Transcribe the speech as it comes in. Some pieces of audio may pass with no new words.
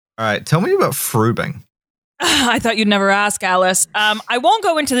All right, tell me about frubing. I thought you'd never ask, Alice. I won't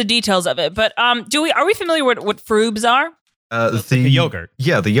go into the details of it, but are we familiar with what frubes are? The yogurt.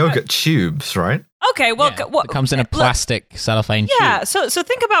 Yeah, the yogurt tubes, right? Okay, well, it comes in a plastic cellophane tube. Yeah, so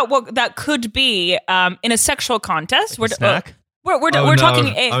think about what that could be in a sexual contest. Like a snack? We're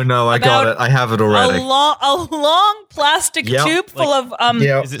talking. Oh no, I got it. I have it already. A long plastic tube full of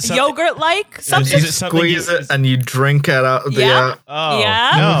yogurt-like substance. Squeeze it and you drink it out. Yeah.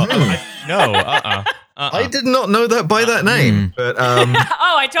 No. I did not know that by that name, but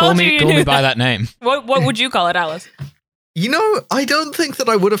I told you. Call me by that name. What would you call it, Alice? You know, I don't think that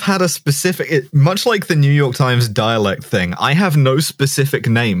I would have had a specific. Much like the New York Times dialect thing, I have no specific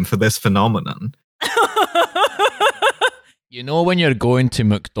name for this phenomenon. You know when you're going to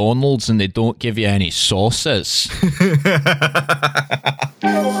McDonald's and they don't give you any sauces?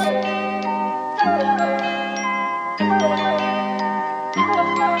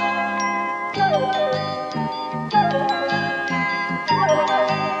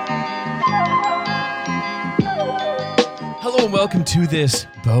 Hello and welcome to this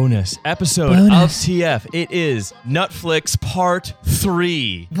bonus episode of TF. It is Netflix Part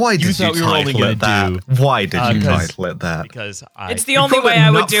 3. Why did you title it that? Why did you title it that? Because it's the only way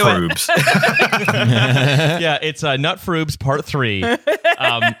I would do it. Yeah, it's Nut Froobs Part 3.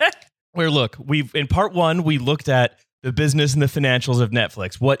 Where look, in Part 1 we looked at the business and the financials of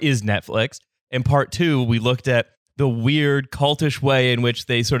Netflix. What is Netflix? In Part 2 we looked at the weird cultish way in which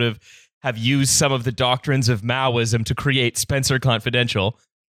they sort of have used some of the doctrines of Maoism to create Spenser Confidential.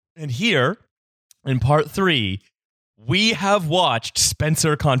 And here, in Part 3, we have watched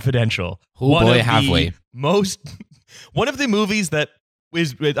Spenser Confidential. One of the movies that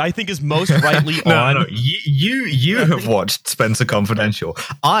I think is most rightly on. No, you have watched Spenser Confidential.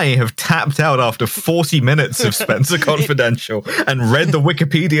 I have tapped out after 40 minutes of Spenser Confidential and read the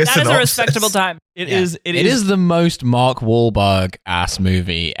Wikipedia synopsis. That is a respectable time. It is the most Mark Wahlberg ass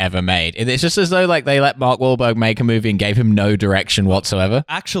movie ever made. It's just as though like they let Mark Wahlberg make a movie and gave him no direction whatsoever.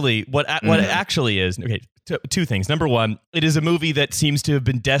 Actually, what it actually is, okay, two things. Number one, it is a movie that seems to have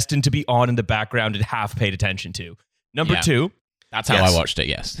been destined to be on in the background and half paid attention to. Number two, that's how I watched it,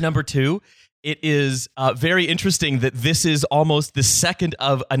 yes. Number two, it is very interesting that this is almost the second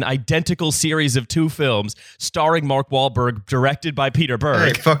of an identical series of two films starring Mark Wahlberg, directed by Peter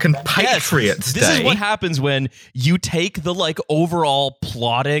Berg. Hey, fucking Patriots Day. This is what happens when you take the like overall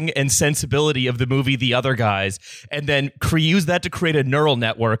plotting and sensibility of the movie The Other Guys and then use that to create a neural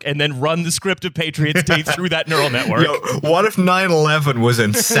network and then run the script of Patriots Day through that neural network. Yo, what if 9/11 was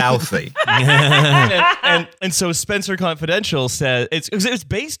in Southie? and so Spenser Confidential says it's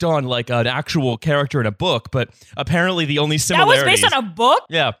based on like an actual character in a book, but apparently the only similarities... That was based on a book?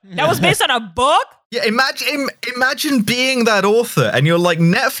 Yeah. That was based on a book? Yeah, imagine being that author and you're like,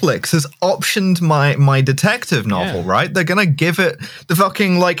 Netflix has optioned my detective novel, right? They're gonna give it the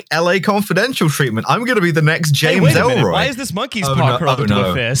fucking like LA Confidential treatment. I'm gonna be the next James Ellroy. Why is this monkey's paw curled into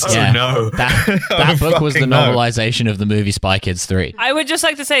a fist? Yeah. No. That book was the novelization of the movie Spy Kids 3. I would just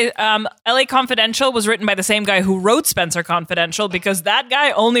like to say LA Confidential was written by the same guy who wrote Spenser Confidential, because that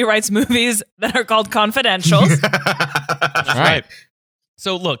guy only writes movies that are called confidentials. That's right.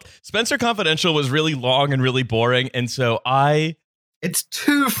 So look, Spenser Confidential was really long and really boring, and so it's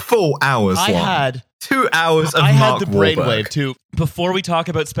 2 full hours long. I had 2 hours of I Mark had the Wahlberg. brainwave too. Before we talk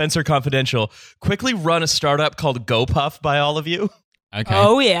about Spenser Confidential, quickly run a startup called GoPuff by all of you. Okay.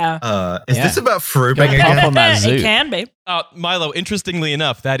 Oh, yeah. Is this about frubing Go again? off on that zoo. It can be. Milo, interestingly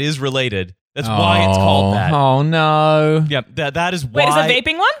enough, that is related. That's why it's called that. Oh, no. Yeah, that is why. Wait, is it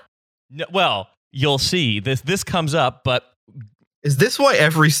vaping one? No, well, you'll see. This comes up, but... Is this why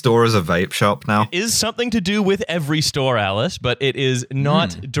every store is a vape shop now? It is something to do with every store, Alice, but it is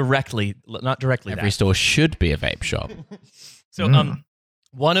not directly Every store should be a vape shop. So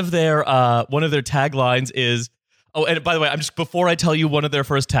one of their taglines is, oh, and by the way, before I tell you one of their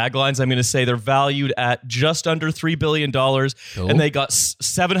first taglines, I'm going to say they're valued at just under $3 billion, and they got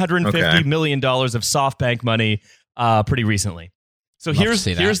 $750 million of SoftBank money pretty recently. So here's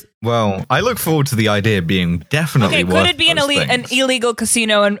well, I look forward to the idea being definitely worth could it be an illegal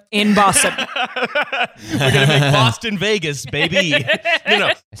casino in Boston? We're gonna make Boston Vegas, baby.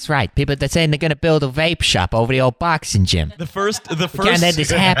 No. That's right. People are saying they're going to build a vape shop over the old boxing gym. The first can't let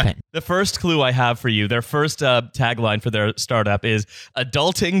this happen. The first clue I have for you, their first tagline for their startup is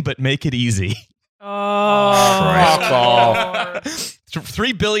 "Adulting, but make it easy." Oh,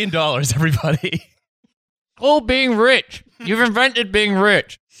 $3 billion, everybody. Oh, being rich. You've invented being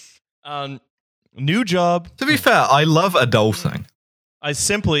rich. New job. To be fair, I love adulting. I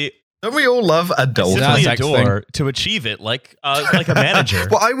simply Don't we all love adulting? Simply sex adore to achieve it like a manager.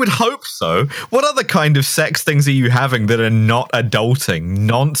 Well, I would hope so. What other kind of sex things are you having that are not adulting?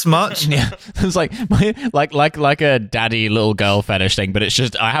 Nonce much? Yeah, it's like a daddy little girl fetish thing, but it's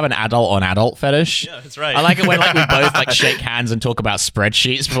just I have an adult on adult fetish. Yeah, that's right. I like it when we both shake hands and talk about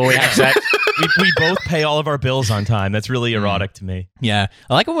spreadsheets before we have sex. we both pay all of our bills on time. That's really erotic to me. Yeah,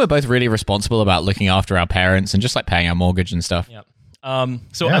 I like when we're both really responsible about looking after our parents and just paying our mortgage and stuff. Yep.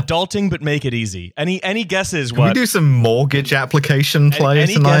 Adulting, but make it easy. Any guesses Can what? we do some mortgage application play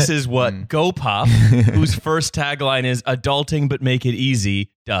Any tonight? guesses what GoPuff, whose first tagline is "Adulting, but make it easy,"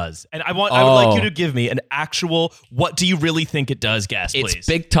 does? And I would like you to give me an actual. What do you really think it does? Guess, please. It's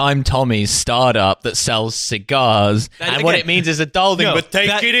Big Time Tommy's startup that sells cigars, and what it means is adulting, but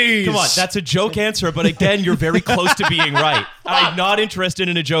take it easy. Come on, that's a joke answer, but again, you're very close to being right. I'm not interested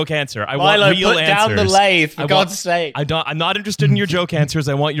in a joke answer. I Milo, want real put answers. down the lathe, for God's sake. I'm not interested in your joke answers.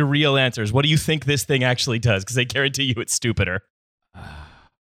 I want your real answers. What do you think this thing actually does? Because I guarantee you it's stupider.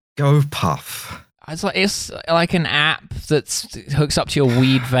 Go Puff. It's like an app that hooks up to your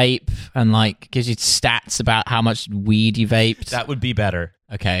weed vape and gives you stats about how much weed you vaped. That would be better.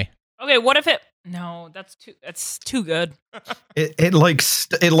 Okay. Okay, what if it? No, that's too good.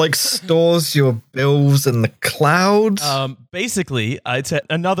 It stores your bills in the cloud. Basically, it's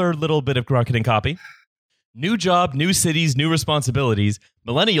another little bit of marketing copy. New job, new cities, new responsibilities.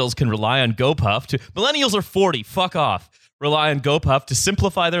 Millennials can rely on GoPuff to... Millennials are 40. Fuck off. Rely on GoPuff to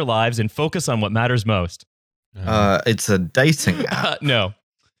simplify their lives and focus on what matters most. It's a dating app. No,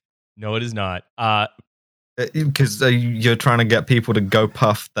 it is not. Because you're trying to get people to go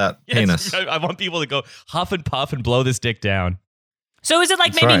puff that penis. I want people to go huff and puff and blow this dick down. So is it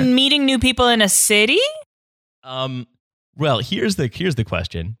That's maybe right. meeting new people in a city? Well, here's the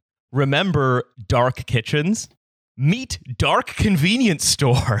question. Remember dark kitchens? Meet dark convenience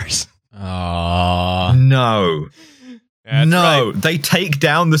stores. Oh. No. That's no, right. they take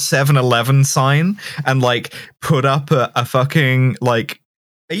down the 7-Eleven sign and put up a fucking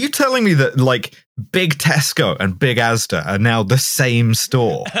are you telling me that Big Tesco and Big Asda are now the same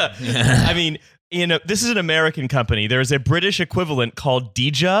store? I mean, this is an American company. There's a British equivalent called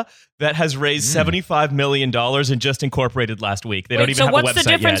Dija that has raised $75 million and just incorporated last week. They don't even have a website what's the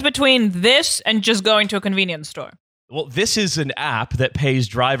difference yet. between this and just going to a convenience store? Well, this is an app that pays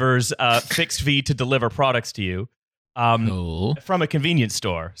drivers fixed fee to deliver products to you. Cool. From a convenience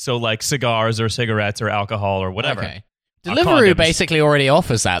store. So cigars or cigarettes or alcohol or whatever. Okay. Deliveroo basically already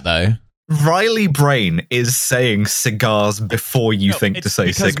offers that, though. Riley Brain is saying cigars before you think to say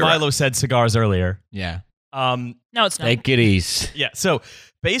because cigarette. Milo said cigars earlier. Yeah. No, it's not. Take it easy. Yeah. So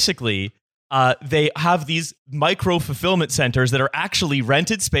basically, they have these micro fulfillment centers that are actually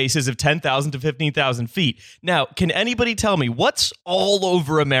rented spaces of 10,000 to 15,000 feet. Now, can anybody tell me what's all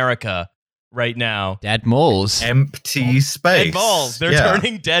over America right now? Dead malls. Empty space. Dead malls. They're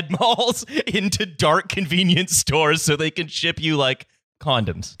turning dead malls into dark convenience stores so they can ship you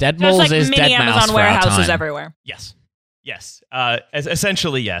condoms. Dead There's malls is mini dead mouse Amazon for our warehouses time. everywhere. Yes.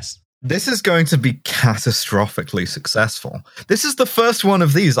 Essentially, yes. This is going to be catastrophically successful. This is the first one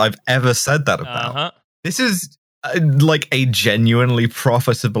of these I've ever said that about. Uh-huh. This is a genuinely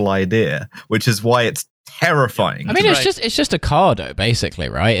profitable idea, which is why it's terrifying. I mean, it's just a Cardo, basically,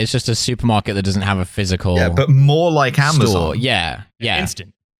 right? It's just a supermarket that doesn't have a physical but more like Amazon. store. Yeah.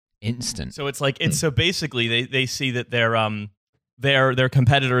 Instant. So it's so basically they see that their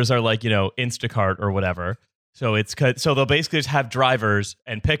competitors are Instacart or whatever. So they'll basically just have drivers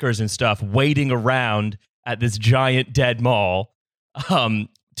and pickers and stuff waiting around at this giant dead mall to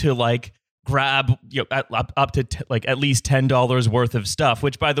grab up to at least $10 worth of stuff,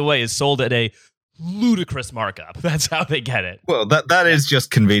 which by the way is sold at a ludicrous markup. That's how they get it. Well, that is just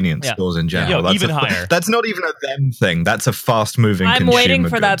convenience stores in general. That's even higher. That's not even a them thing. That's a fast-moving I'm consumer waiting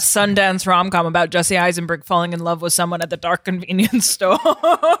for that goods. Sundance rom-com about Jesse Eisenberg falling in love with someone at the dark convenience store.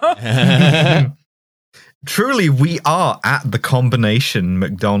 Truly, we are at the combination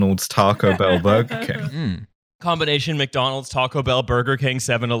McDonald's, Taco Bell, Burger King. Combination McDonald's, Taco Bell, Burger King,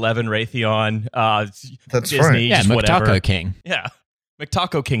 7-Eleven, Raytheon, That's Disney, right. Yeah, just whatever. McTaco King. Yeah.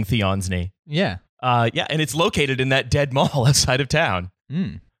 McTaco King Theon's knee. Yeah. And it's located in that dead mall outside of town.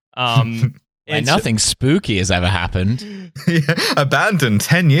 And nothing spooky has ever happened. Abandoned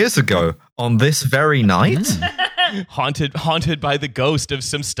 10 years ago on this very night. Haunted by the ghost of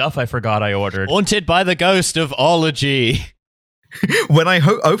some stuff I forgot I ordered. Haunted by the ghost of ology. When I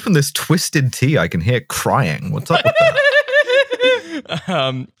open this twisted tea, I can hear crying. What's up with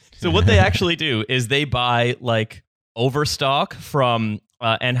that? So what they actually do is they buy overstock from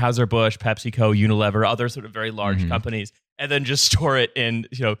Anheuser-Busch, PepsiCo, Unilever, other sort of very large companies, and then just store it in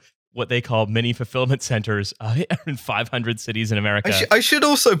what they call mini fulfillment centers in 500 cities in America. I should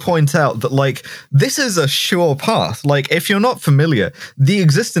also point out that, like, this is a sure path. Like, if you're not familiar, the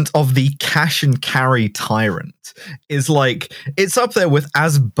existence of the cash and carry tyrant is like, it's up there with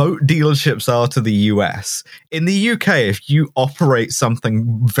as boat dealerships are to the US. In the UK, if you operate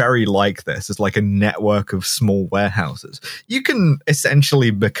something very like this, as like a network of small warehouses, you can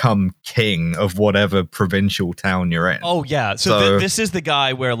essentially become king of whatever provincial town you're in. Oh, yeah. So this is the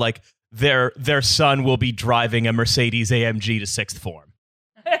guy where, like, their son will be driving a Mercedes AMG to sixth form.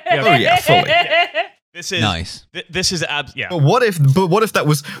 Oh yeah, fully. Yeah. This is nice. This is yeah. But what if that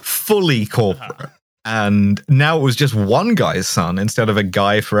was fully corporate, and now it was just one guy's son instead of a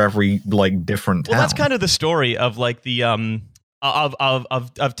guy for every like different town? Well, that's kind of the story of like the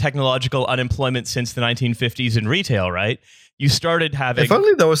of technological unemployment since the 1950s in retail, right? You started having. If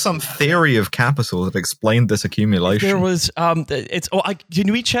only there was some theory of capital that explained this accumulation. There was.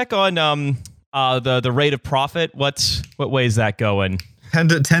 Can we check on the rate of profit? What way is that going?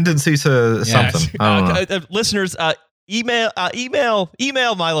 Tendency to something. I don't know. Listeners, email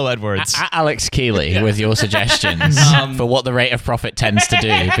Milo Edwards at Alex Keeley with your suggestions for what the rate of profit tends to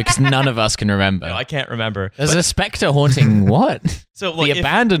do, because none of us can remember. No, I can't remember. There's a specter haunting what? So look, the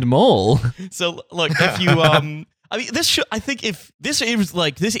abandoned mall. So look, if you I mean, this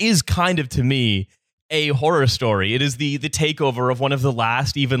is kind of, to me, a horror story. It is the takeover of one of the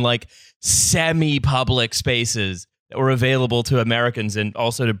last even like semi-public spaces that were available to Americans and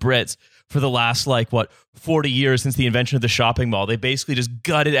also to Brits for the last 40 years since the invention of the shopping mall. They basically just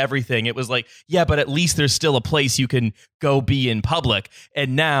gutted everything. It was like, yeah, but at least there's still a place you can go be in public.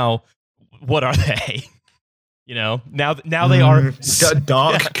 And now, what are they? You know, now they are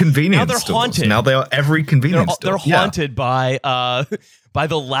dark convenience now they're stores. Haunted. Now they are every convenience store. They're haunted by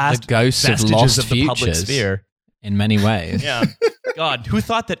the last ghosts of vestiges lost of the public futures sphere. In many ways. Yeah. God, who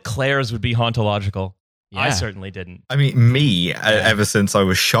thought that Claire's would be hauntological? Yeah. I certainly didn't. I mean, ever since I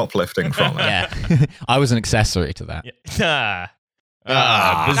was shoplifting from it. Yeah. I was an accessory to that. Yeah.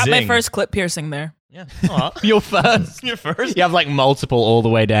 Got my first clip piercing there. Yeah. Your first. Your first? You have like multiple all the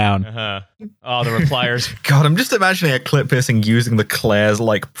way down. Oh, the repliers. God, I'm just imagining a clip piercing using the Claire's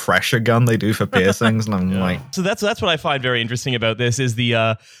like pressure gun they do for piercings, and I'm like, so that's what I find very interesting about this is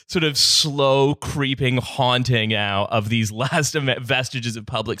the sort of slow creeping haunting now of these last vestiges of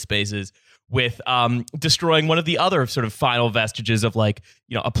public spaces, with destroying one of the other sort of final vestiges of like,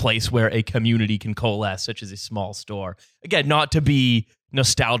 you know, a place where a community can coalesce, such as a small store. Again, not to be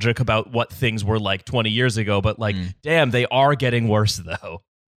nostalgic about what things were like 20 years ago, but like, damn, they are getting worse though.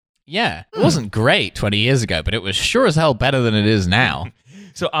 Yeah, it wasn't great 20 years ago, but it was sure as hell better than it is now.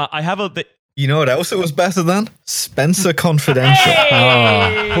 So I have a bit. You know what else it was better than? Spencer Confidential.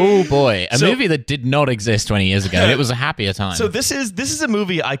 Oh boy, a movie that did not exist 20 years ago. It was a happier time. So this is a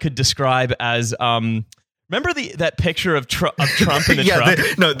movie I could describe as remember that picture of Trump in the truck?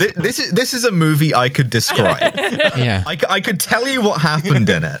 This is a movie I could describe. Yeah, I could tell you what happened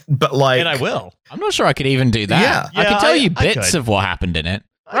in it, but like, and I will. I'm not sure I could even do that. Yeah. I could tell you bits of what happened in it.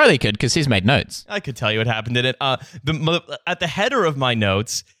 Riley could, because he's made notes. I could tell you what happened in it. At the header of my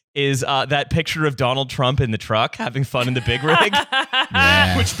notes is that picture of Donald Trump in the truck having fun in the big rig,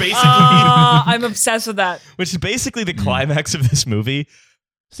 which basically I'm obsessed with that. Which is basically the climax of this movie.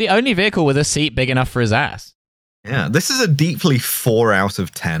 It's the only vehicle with a seat big enough for his ass. Yeah, this is a deeply 4 out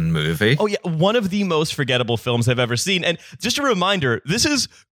of 10 movie. Oh yeah, one of the most forgettable films I've ever seen. And just a reminder, this is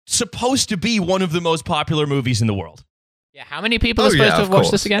supposed to be one of the most popular movies in the world. Yeah, how many people are supposed to have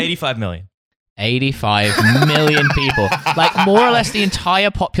watched this again? 85 million. 85 million people. Like, more or less the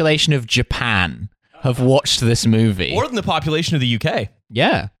entire population of Japan have watched this movie. More than the population of the UK.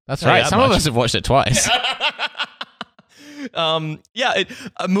 Yeah, that's right. Some of us have watched it twice. A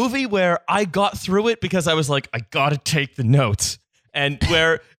movie where I got through it because I was like, I gotta take the notes. And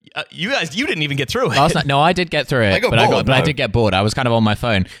where you didn't even get through it. Last night, no, I did get through it, but I did get bored. I was kind of on my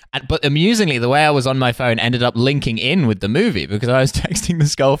phone. But amusingly, the way I was on my phone ended up linking in with the movie, because I was texting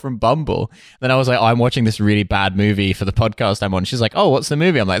this girl from Bumble. Then I was like, I'm watching this really bad movie for the podcast I'm on. She's like, oh, what's the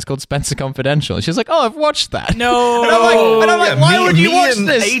movie? I'm like, it's called Spencer Confidential. And she's like, oh, I've watched that. No. And I'm like, why would you watch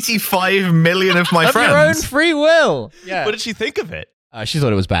this? 85 million of my friends. Of your own free will. Yeah. What did she think of it? She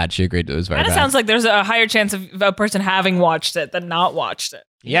thought it was bad. She agreed it was very bad. It sounds like there's a higher chance of a person having watched it than not watched it.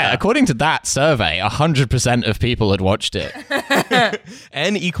 Yeah, according to that survey, 100% of people had watched it.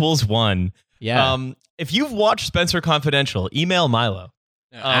 N equals 1. Yeah. If you've watched Spencer Confidential, email Milo.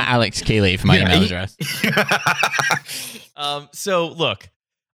 Alex Keeley for my email address. So look,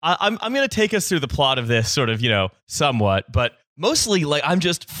 I'm going to take us through the plot of this sort of, somewhat, but mostly like I'm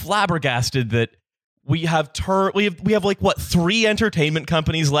just flabbergasted that we have like what 3 entertainment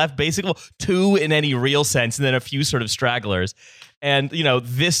companies left, basically 2 in any real sense, and then a few sort of stragglers. And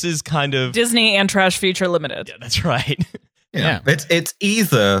this is kind of Disney and Trash Feature Limited. Yeah, that's right. Yeah. It's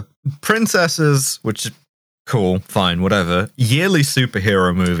either princesses, which is cool, fine, whatever, yearly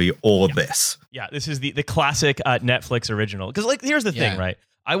superhero movie, or this. Yeah, this is the classic Netflix original. Because here's the thing, right?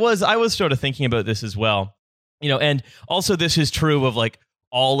 I was sort of thinking about this as well, and also this is true of like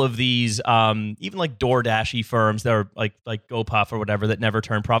all of these, even like DoorDash-y firms that are like GoPuff or whatever that never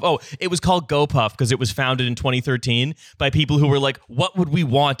turned profit. Oh, it was called GoPuff because it was founded in 2013 by people who were like, what would we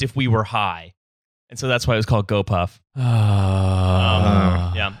want if we were high? And so that's why it was called GoPuff.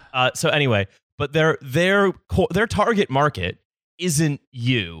 So anyway, but their target market isn't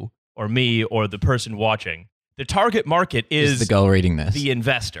you or me or the person watching. The target market is the girl reading this, the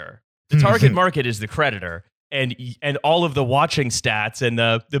investor. The target market is the creditor. And all of the watching stats and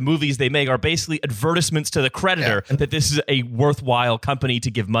the movies they make are basically advertisements to the creditor that this is a worthwhile company to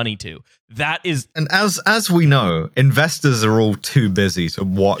give money to. That is, and as we know, investors are all too busy to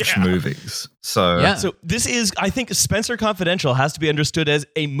watch movies. So this is, I think, Spenser Confidential has to be understood as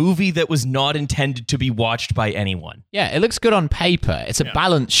a movie that was not intended to be watched by anyone. Yeah, it looks good on paper. It's a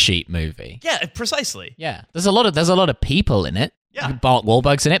balance sheet movie. Yeah, precisely. Yeah, there's a lot of people in it. Yeah. Mark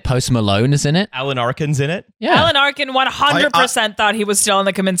Wahlberg's in it. Post Malone is in it. Alan Arkin's in it. Yeah. Alan Arkin 100% thought he was still on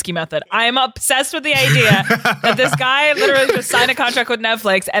the Kaminsky method. I am obsessed with the idea that this guy literally just signed a contract with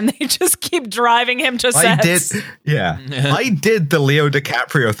Netflix and they just keep driving him to sets. I did the Leo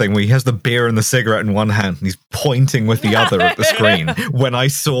DiCaprio thing where he has the beer and the cigarette in one hand and he's pointing with the other at the screen when I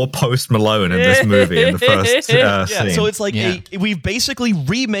saw Post Malone in this movie in the first scene. So it's like we've basically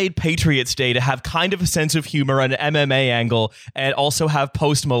remade Patriots Day to have kind of a sense of humor and an MMA angle, and also have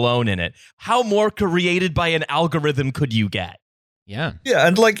Post Malone in it. How more created by an algorithm could you get? Yeah. Yeah,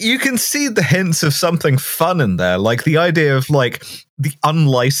 and like you can see the hints of something fun in there, like the idea of like the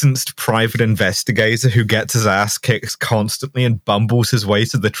unlicensed private investigator who gets his ass kicked constantly and bumbles his way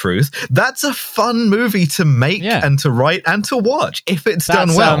to the truth. That's a fun movie to make and to write and to watch if it's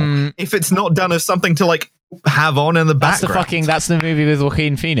done well. If it's not done as something to like have on in the background. That's the movie with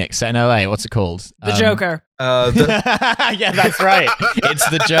Joaquin Phoenix set in LA. What's it called? The Joker. Yeah, that's right. It's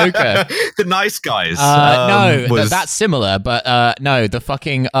the Joker. The Nice Guys. That's similar, but no, the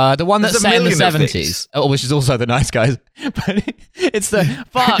fucking the one that's set in the 70s, which is also the Nice Guys. But it's the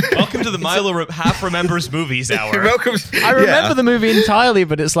fuck. Welcome to the Milo half remembers movies hour. I remember the movie entirely,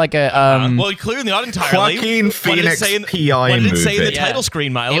 but it's like a well, clearly not entirely. Joaquin Phoenix PI what did it movie. say in the title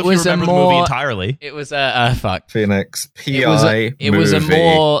screen, Milo? It was if you remember the movie entirely. It was a fuck. Phoenix PI. It was a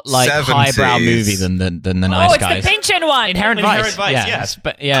more like 70s. Highbrow movie than the Nice Guys. Oh, it's the Pinchin one. Inherent Vice, yes.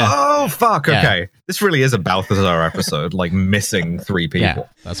 But Oh, fuck. Okay. This really is a Balthazar episode, like missing 3 people. Yeah,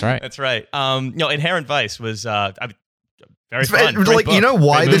 that's right. That's right. Inherent Vice was very fun. Like, book, you know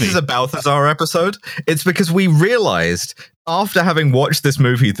why this movie. is a Balthazar episode? It's because we realized after having watched this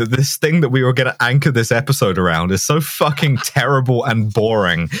movie that this thing that we were going to anchor this episode around is so fucking terrible and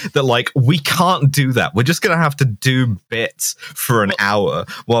boring that like we can't do that. We're just going to have to do bits for an hour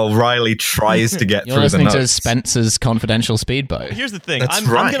while Riley tries to get through the notes. You're listening to Spenser's Confidential Speedboat. Here's the thing. I'm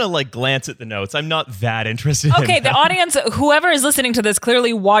going to like glance at the notes. I'm not that interested Okay, in the audience, whoever is listening to this,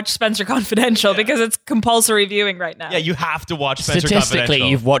 clearly watch Spenser Confidential because it's compulsory viewing right now. Yeah, you have to watch Spenser Statistically, Confidential.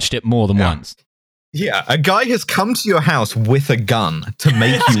 you've watched it more than once. Yeah, a guy has come to your house with a gun to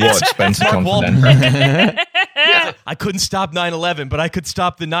make you watch Spenser Confidential. Yeah. I couldn't stop 9/11, but I could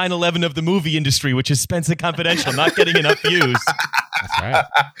stop the 9/11 of the movie industry, which is Spenser Confidential, not getting enough views. That's right.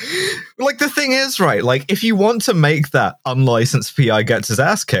 Like, the thing is, right, like, if you want to make that unlicensed PI gets his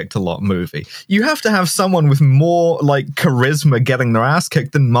ass kicked a lot movie, you have to have someone with more, like, charisma getting their ass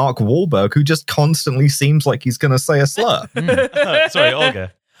kicked than Mark Wahlberg, who just constantly seems like he's going to say a slur. Sorry,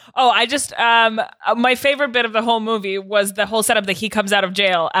 Olga. Oh, I just, my favorite bit of the whole movie was the whole setup that he comes out of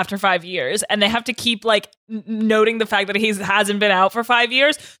jail after 5 years, and they have to keep, like, noting the fact that he hasn't been out for 5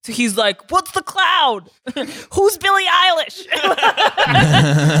 years. So he's like, what's the cloud? Who's Billie Eilish?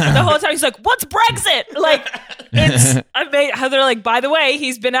 The whole time he's like, what's Brexit? Like, it's amazing how they're like, by the way,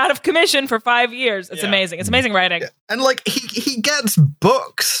 he's been out of commission for 5 years. It's amazing. It's amazing writing. And, like, he gets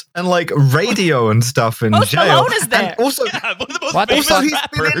books and, like, radio and stuff in Post jail. Malone is there. And also, One of the most What the famous fuck?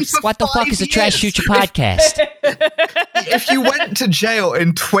 rappers. What the fuck is a Trash Future podcast? if you went to jail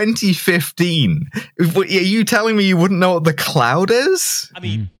in 2015, are you telling me you wouldn't know what the cloud is? I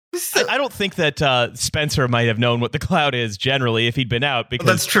mean, I don't think that Spenser might have known what the cloud is generally if he'd been out. Because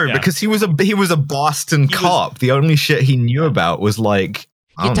that's true, because he was a Boston cop. The only shit he knew about was like.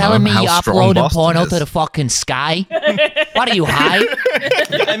 You're telling me you uploaded porno to the fucking sky? What are you, high?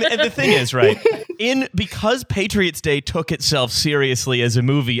 And the thing is, right, because Patriots Day took itself seriously as a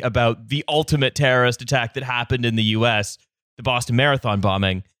movie about the ultimate terrorist attack that happened in the U.S., the Boston Marathon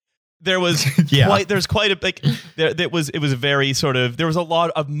bombing. There was quite a big. It was a very sort of. There was a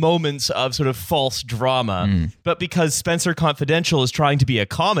lot of moments of sort of false drama, but because Spenser Confidential is trying to be a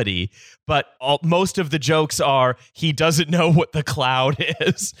comedy, but most of the jokes are he doesn't know what the cloud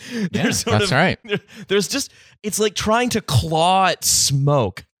is. Right. There's just it's like trying to claw at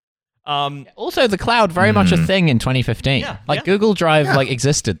smoke. Also, the cloud very much a thing in 2015. Google Drive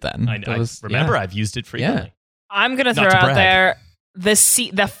existed then. I remember I've used it frequently. Yeah. I'm gonna throw out there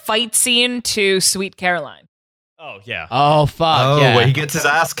the fight scene to Sweet Caroline. Oh yeah. Oh fuck. Yeah. Where he gets his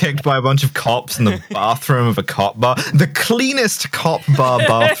ass kicked by a bunch of cops in the bathroom of a cop bar, the cleanest cop bar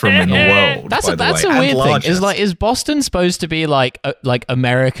bathroom in the world. That's a weird thing. Is Boston supposed to be like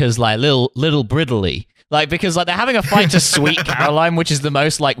America's little Brittany? Because they're having a fight to Sweet Caroline, which is the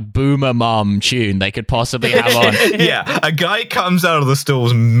most boomer mom tune they could possibly have on. Yeah, a guy comes out of the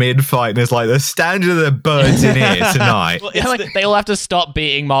stalls mid-fight and is like, "They're standing their birds in here tonight." Well, they all have to stop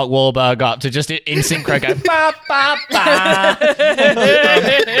beating Mark Wahlberg up to just in synchro go, ba, ba, ba.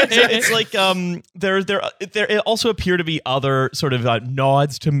 It's like there also appear to be other sort of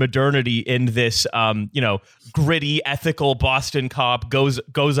nods to modernity in this, gritty, ethical Boston cop goes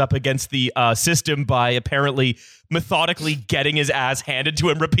up against the system by apparently methodically getting his ass handed to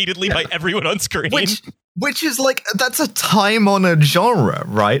him repeatedly by everyone on screen. Which is that's a time-honored genre,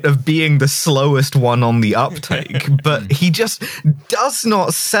 right? Of being the slowest one on the uptake, but he just does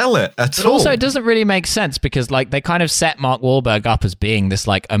not sell it at all. Also, it doesn't really make sense because they kind of set Mark Wahlberg up as being this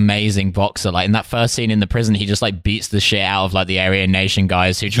amazing boxer. In that first scene in the prison, he just beats the shit out of the Aryan Nation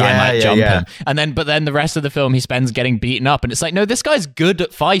guys who try and jump him, but then the rest of the film he spends getting beaten up, and it's no, this guy's good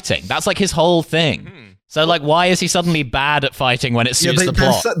at fighting. That's his whole thing. So, why is he suddenly bad at fighting when it suits the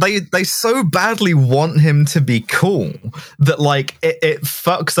plot? They so badly want him to be cool that, it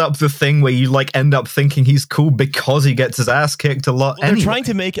fucks up the thing where you, end up thinking he's cool because he gets his ass kicked a lot. Well, I think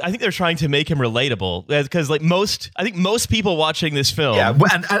they're trying to make him relatable because, most people watching this film,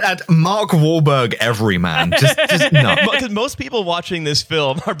 and Mark Wahlberg, everyman, just no. Because most people watching this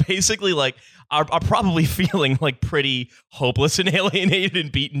film are basically are probably feeling pretty hopeless and alienated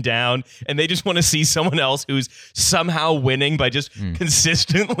and beaten down, and they just want to see someone else who's somehow winning by just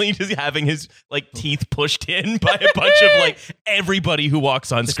consistently just having his teeth pushed in by a bunch of everybody who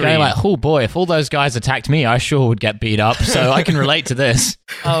walks on screen. Oh boy, if all those guys attacked me, I sure would get beat up. So I can relate to this.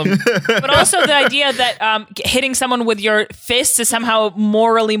 But also the idea that hitting someone with your fists is somehow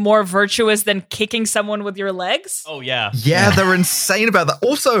morally more virtuous than kicking someone with your legs. Oh yeah, they're insane about that.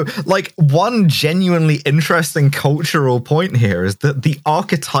 Also, one genuinely interesting cultural point here is that the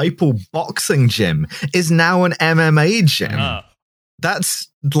archetypal boxing gym is now an MMA gym. That's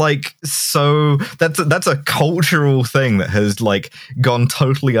that's a cultural thing that has gone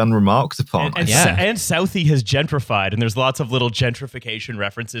totally unremarked upon. And Southie has gentrified, and there's lots of little gentrification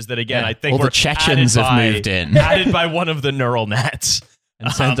references that again I think all the Chechens have moved in, added by one of the neural nets.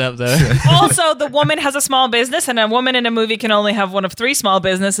 And sent up there. Also, the woman has a small business, and a woman in a movie can only have one of three small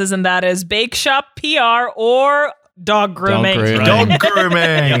businesses, and that is bake shop, PR, or dog grooming. Dog grooming.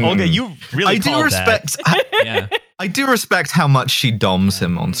 Yeah, Olga, you really I do respect how much she doms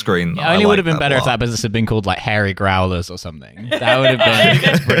him on screen. It only would have been better if that business had been called Hairy Growlers or something. That would have been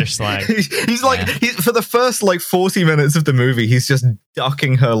that's British slang. He's for the first 40 minutes of the movie, he's just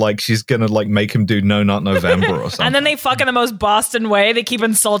ducking her she's gonna make him do No Nut November or something. And then they fuck in the most Boston way. They keep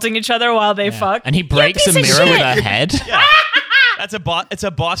insulting each other while they fuck. And he breaks a mirror with her head. Yeah. It's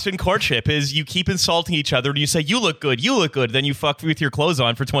a Boston courtship. Is you keep insulting each other and you say you look good, then you fuck with your clothes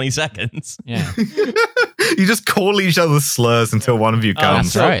on for 20 seconds. Yeah. You just call each other slurs until one of you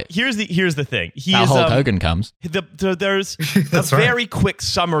comes. That's right. Here's the thing. Hulk Hogan comes. There's a very quick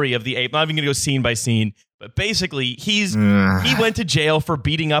summary of the ape. I'm not even going to go scene by scene. But basically, he went to jail for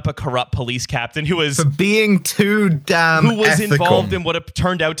beating up a corrupt police captain who was being too damn ethical. Involved in what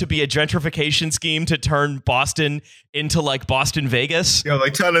turned out to be a gentrification scheme to turn Boston into Boston Vegas. Yeah,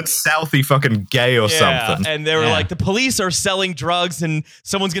 they turned it Southie fucking gay or something. And they were the police are selling drugs and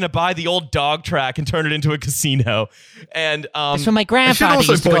someone's gonna buy the old dog track and turn it into a casino. And that's when my grandfather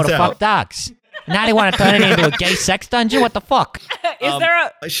used to go to fuck dogs. Now they want to turn it into a gay sex dungeon? What the fuck?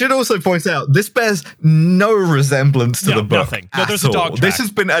 I should also point out, this bears no resemblance to the book. Nothing. No, there's a dog track.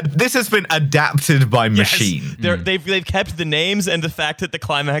 This has been adapted by machine. They've kept the names and the fact that the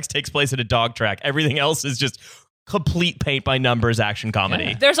climax takes place at a dog track. Everything else is just complete paint by numbers action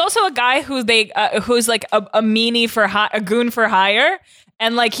comedy. There's also a guy who's a meanie a goon for hire.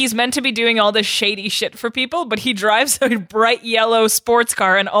 And like he's meant to be doing all this shady shit for people, but he drives a bright yellow sports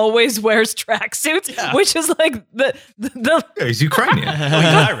car and always wears tracksuits, which is like the Yeah, he's Ukrainian. He's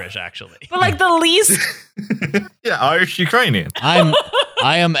Irish, actually. but like the least. Yeah, Irish Ukrainian.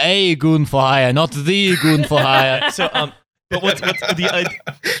 I am a goon for hire, not the goon for hire. So, but what's the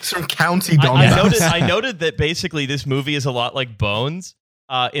It's from County Donbass. I noted that basically this movie is a lot like Bones.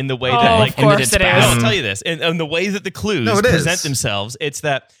 In the way that, like, of course it is. I'll tell you this, and the way that the clues present themselves, it's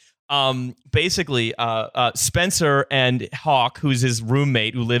that basically Spencer and Hawk, who's his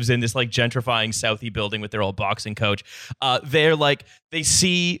roommate, who lives in this like gentrifying Southie building with their old boxing coach, they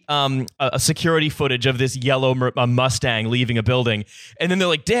see a security footage of this yellow Mustang leaving a building, and then they're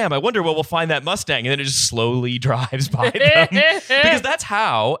like, "Damn, I wonder where we'll find that Mustang," and then it just slowly drives by them because that's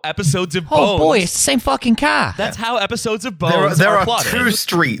how episodes of Bones. Oh boy, it's the same fucking car. That's how episodes of Bones there are plotted. two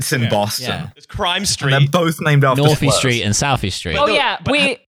streets in Boston. Yeah. There's Crime Street. And they're both named after Northie slurs. Street and Southie Street. Oh yeah,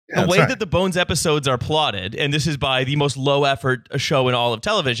 The way that the Bones episodes are plotted, and this is by the most low-effort show in all of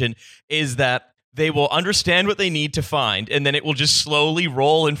television, is that they will understand what they need to find, and then it will just slowly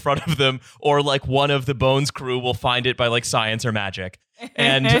roll in front of them, or like one of the Bones crew will find it by like science or magic,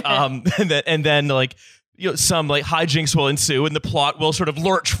 and then like some like hijinks will ensue, and the plot will sort of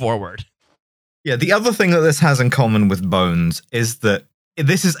lurch forward. Yeah, the other thing that this has in common with Bones is that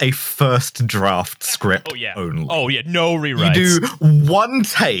this is a first draft script only. Oh, yeah. No rewrites. You do one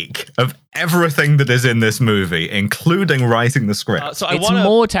take of everything that is in this movie, including writing the script. It's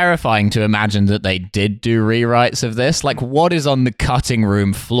more terrifying to imagine that they did do rewrites of this. Like, what is on the cutting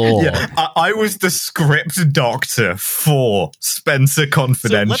room floor? Yeah, I was the script doctor for Spencer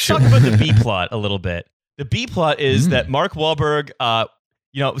Confidential. So let's talk about the B plot a little bit. The B plot is that Mark Wahlberg...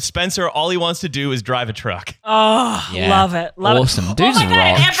 Spencer, all he wants to do is drive a truck. Oh, yeah. Love it. Awesome. Oh Dude's my God,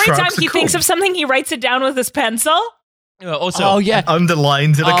 rock. every time he thinks of something, he writes it down with his pencil.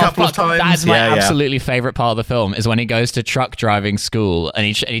 Underlines it a couple of times. That's my absolutely favorite part of the film is when he goes to truck driving school and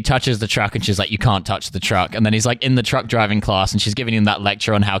he touches the truck and she's like, you can't touch the truck. And then he's like in the truck driving class and she's giving him that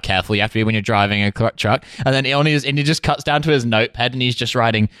lecture on how careful you have to be when you're driving a truck. And then he just cuts down to his notepad and he's just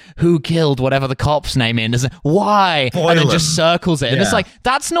writing, who killed whatever the cop's name is, why? And then just circles it. Yeah. And it's like,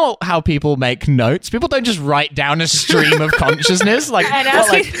 that's not how people make notes. People don't just write down a stream of consciousness.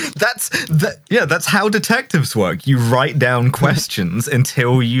 That's how detectives work. You write down questions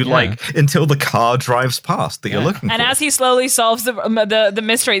until until the car drives past that you're looking for. And as he slowly solves the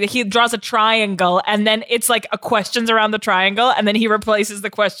mystery, he draws a triangle, and then it's like a questions around the triangle, and then he replaces the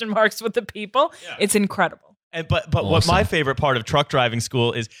question marks with the people. Yeah. It's incredible. But awesome. What my favorite part of truck driving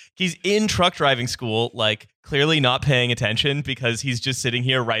school is he's in truck driving school, like clearly not paying attention because he's just sitting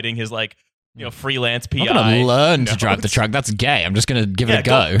here writing his freelance PI. I'm going to learn to drive the truck. That's gay. I'm just going to give it a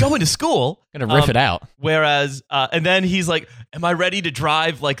go. Go into school. Going to riff it out. Whereas, and then he's like, am I ready to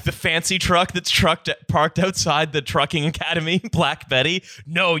drive like the fancy truck that's parked outside the trucking academy, Black Betty?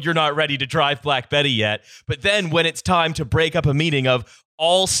 No, you're not ready to drive Black Betty yet. But then when it's time to break up a meeting of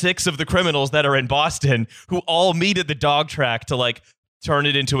all 6 of the criminals that are in Boston who all meet at the dog track to like turn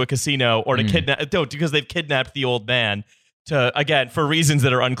it into a casino or to kidnap, because they've kidnapped the old man for reasons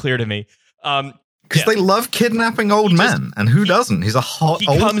that are unclear to me. Because they love kidnapping old men, and who doesn't? He's a hot. He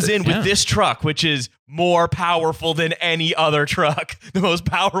comes in with this truck, which is more powerful than any other truck, the most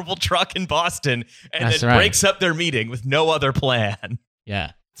powerful truck in Boston, and breaks up their meeting with no other plan.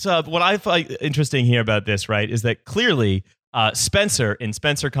 Yeah. So what I find interesting here about this, right, is that clearly Spencer in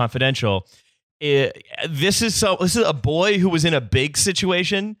Spencer Confidential, this is a boy who was in a big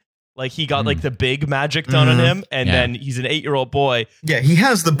situation. Like he got like the big magic done on him, and then he's an 8-year-old boy. Yeah, he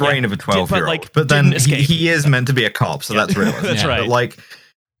has the brain of a 12-year-old, but then he is meant to be a cop, so that's real. That's right. But like,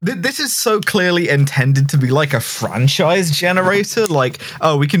 this is so clearly intended to be like a franchise generator. Like,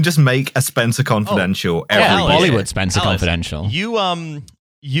 we can just make a Spencer Confidential every year. Bollywood Spencer Confidential. You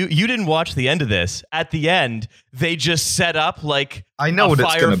didn't watch the end of this. At the end, they just set up like I know a what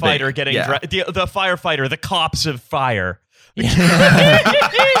it's gonna be. firefighter getting the firefighter, the cops of fire.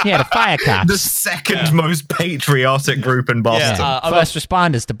 The fire cops. The second most patriotic group in Boston. First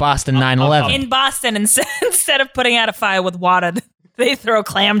responders to Boston 9/11. In Boston, instead of putting out a fire with water, they throw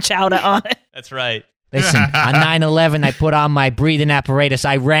clam chowder on it. That's right. Listen, on 9/11, I put on my breathing apparatus.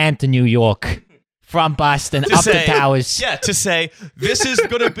 I ran to New York. From Boston, the towers. Yeah, to say, this is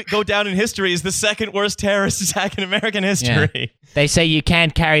going to go down in history as the second worst terrorist attack in American history. Yeah. They say you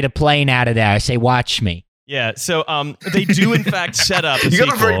can't carry the plane out of there. I say, watch me. Yeah, so they do in fact set up a you sequel.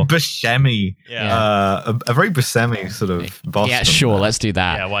 got a very Buscemi, a very Buscemi sort of Boston. Yeah, sure, let's do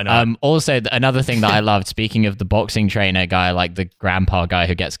that. Yeah, why not? Also, another thing that I loved, speaking of the boxing trainer guy, like the grandpa guy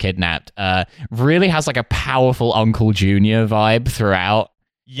who gets kidnapped, really has like a powerful Uncle Junior vibe throughout.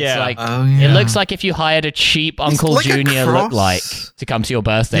 Yeah. It's like, it looks like if you hired a cheap Uncle like Junior look-like to come to your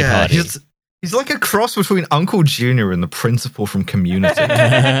birthday party. He's like a cross between Uncle Junior and the principal from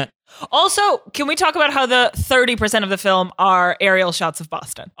Community. Also, can we talk about how the 30% of the film are aerial shots of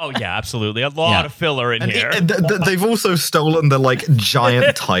Boston? Oh, yeah, absolutely. A lot of filler in here. They've also stolen the like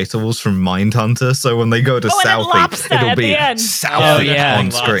giant titles from Mindhunter, so when they go to Southie, it'll be Southie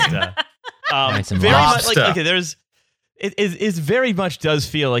on screen. Very much like, okay, there's... It very much does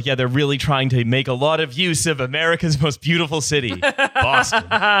feel like, they're really trying to make a lot of use of America's most beautiful city, Boston.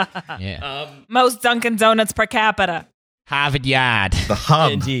 Most Dunkin' Donuts per capita. Harvard Yard. The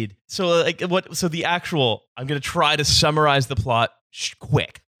hub. Indeed. So, So the actual... I'm going to try to summarize the plot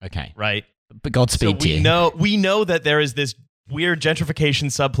quick. Okay. Right? But Godspeed to you. We know that there is this weird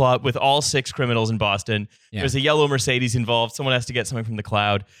gentrification subplot with all 6 criminals in Boston. Yeah. There's a yellow Mercedes involved. Someone has to get something from the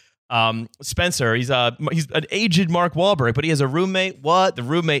cloud. Spencer, he's an aged Mark Wahlberg, but he has a roommate. The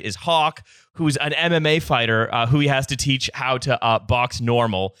roommate is Hawk, who's an MMA fighter who he has to teach how to box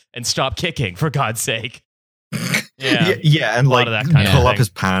normal and stop kicking, for God's sake. And like pull up his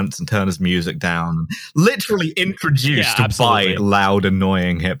pants and turn his music down. Literally introduced by loud,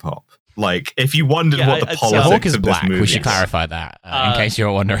 annoying hip hop. Like, if you wondered what the politics of this movie is. We should clarify that, in case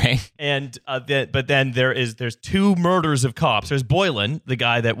you're wondering. And but then there's 2 murders of cops. There's Boylan, the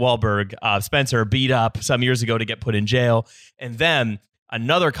guy that Wahlberg, Spencer beat up some years ago to get put in jail. And then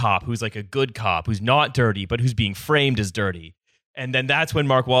another cop who's like a good cop, who's not dirty, but who's being framed as dirty. And then that's when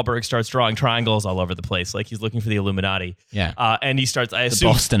Mark Wahlberg starts drawing triangles all over the place, like he's looking for the Illuminati. Yeah. And he starts, I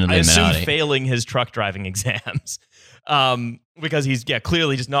assume, failing his truck driving exams. Because he's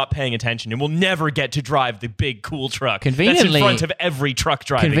clearly just not paying attention and will never get to drive the big cool truck that's in front of every truck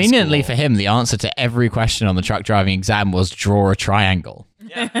driving Conveniently school. for him, the answer to every question on the truck driving exam was draw a triangle.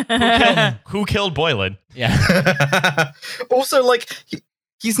 Yeah. Who killed Boylan? Yeah. Also, like,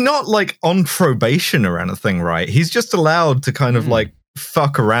 he's not like on probation or anything, right? He's just allowed to kind of like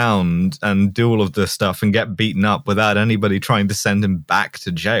fuck around and do all of this stuff and get beaten up without anybody trying to send him back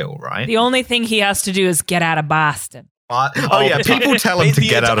to jail, right? The only thing he has to do is get out of Boston. People tell him to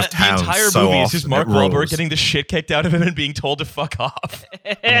get out of town. The entire movie is just Mark Wahlberg getting the shit kicked out of him and being told to fuck off.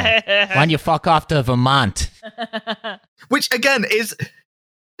 Why don't you fuck off to Vermont? Which again is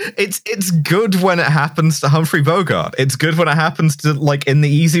it's good when it happens to Humphrey Bogart. It's good when it happens to like in the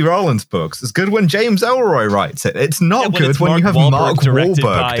Easy Rollins books. It's good when James Ellroy writes it. It's not good when you have Mark Wahlberg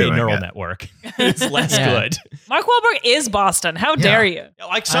by doing Neural it. Network. It's less good. Mark Wahlberg is Boston. How dare you?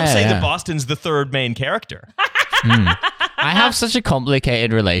 Like some say that Boston's the 3rd main character. I have such a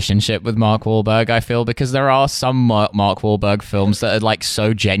complicated relationship with Mark Wahlberg, I feel, because there are some Mark Wahlberg films that are like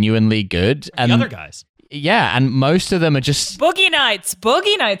so genuinely good. And the other guys. Yeah, and most of them are just... Boogie Nights,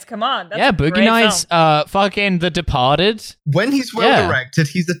 come on. That's Boogie Nights, fucking The Departed. When he's well-directed,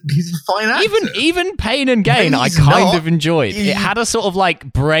 he's a fine actor. Even Pain and Gain, I kind of enjoyed. It had a sort of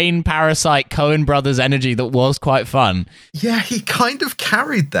like brain parasite Coen Brothers energy that was quite fun. Yeah, he kind of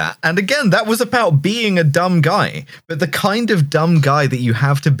carried that. And again, that was about being a dumb guy. But the kind of dumb guy that you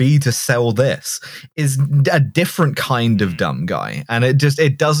have to be to sell this is a different kind of dumb guy. And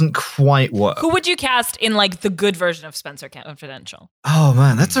it doesn't quite work. Who would you cast in like the good version of Spencer Confidential? Oh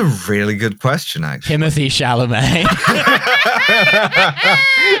man, that's a really good question, actually. Timothy Chalamet.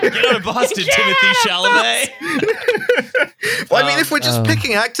 Get out of Boston, Timothy Chalamet. Well, I mean, if we're just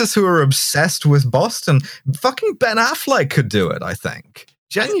picking actors who are obsessed with Boston, fucking Ben Affleck could do it, I think.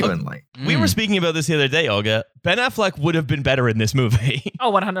 Genuinely. We were speaking about this the other day, Olga. Ben Affleck would have been better in this movie.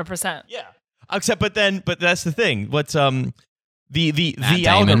 Oh, 100%. Yeah. But that's the thing. What's the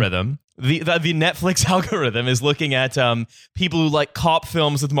algorithm? The Netflix algorithm is looking at people who like cop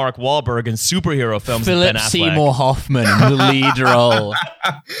films with Mark Wahlberg and superhero films with Ben Affleck. Seymour Hoffman in the lead role.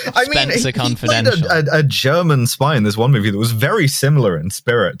 Spencer Confidential. He played a German spy in this one movie that was very similar in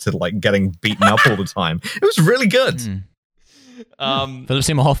spirit to like getting beaten up all the time. It was really good. Philip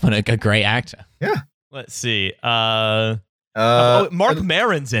Seymour Hoffman, a great actor. Yeah. Let's see. Mark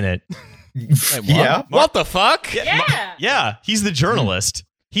Maron's in it. Wait, what? Yeah. What the fuck? Yeah. He's the journalist.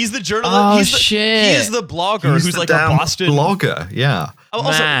 He's the journalist. Oh, shit. He is the blogger who's like a Boston blogger. Yeah.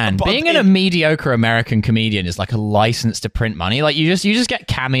 Man, being a mediocre American comedian is like a license to print money. Like you just get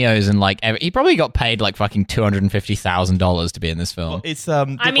cameos and like he probably got paid like fucking $250,000 to be in this film. Well, it's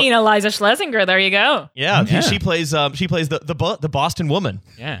Eliza Schlesinger. There you go. Yeah. She plays the Boston woman.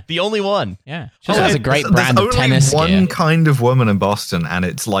 Yeah, the only one. Yeah, she has a great brand of tennis. There's only one kind of woman in Boston, and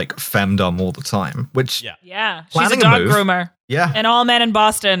it's like femdom all the time. Which she's a dog groomer. Yeah. And all men in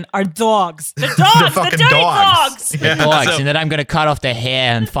Boston are dogs. The dogs, the dirty dogs. Yeah. The dogs, and then I'm gonna cut off their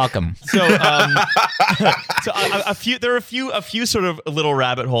hair and fuck them. So, there are a few sort of little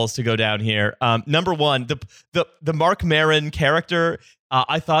rabbit holes to go down here. Number one, the Mark Maron character.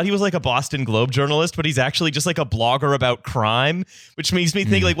 I thought he was like a Boston Globe journalist, but he's actually just like a blogger about crime, which makes me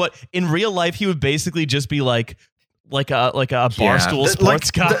think like what in real life he would basically just be like a Barstool sports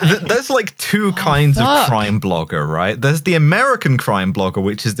guy. There's like two kinds of crime blogger, right? There's the American crime blogger,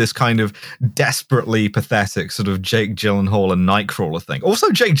 which is this kind of desperately pathetic sort of Jake Gyllenhaal and Nightcrawler thing.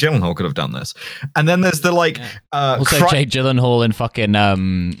 Also, Jake Gyllenhaal could have done this. And then there's the Jake Gyllenhaal and fucking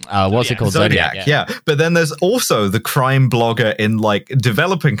what's it called? Zodiac. Yeah. But then there's also the crime blogger in like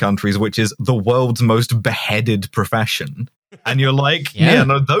developing countries, which is the world's most beheaded profession. And you're like, yeah,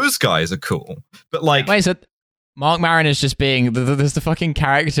 no, those guys are cool. But like, wait, so Mark Maron is just being there's the fucking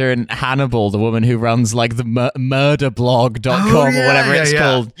character in Hannibal, the woman who runs like the murderblog.com or whatever it's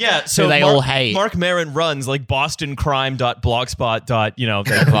called. Yeah, so they all hate. Mark Maron runs like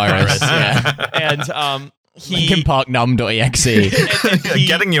bostoncrime.blogspot. virus. Yeah. And LincolnParkNum.exe.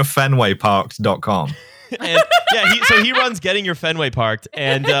 Gettingyourfenwayparked.com. And so he runs Getting Your Fenway Parked,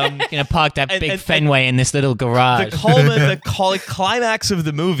 and gonna park that big Fenway in this little garage. The climax of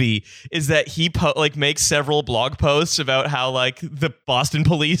the movie is that he makes several blog posts about how like the Boston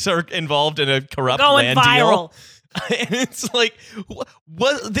police are involved in a corrupt land deal. And it's like, what?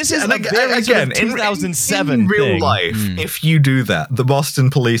 This is again 2007 in real life. If you do that, the Boston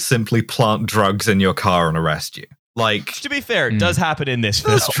police simply plant drugs in your car and arrest you. Like, to be fair, it does happen in this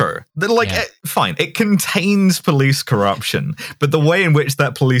film. That's true. Fine. It contains police corruption, but the way in which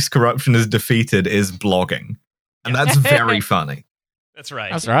that police corruption is defeated is blogging, and that's very funny. That's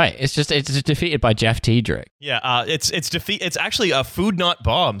right. That's right. It's just defeated by Jeff Tiedrick. Yeah. It's actually Food Not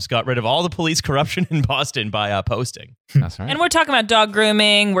Bombs got rid of all the police corruption in Boston by posting. That's right. And we're talking about dog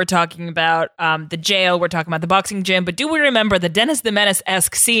grooming. We're talking about the jail. We're talking about the boxing gym. But do we remember the Dennis the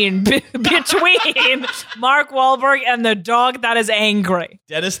Menace-esque scene between Mark Wahlberg and the dog that is angry?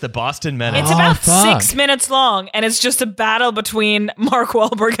 Dennis the Boston Menace. It's about 6 minutes long, and it's just a battle between Mark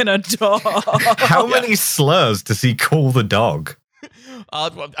Wahlberg and a dog. How many slurs does he call the dog?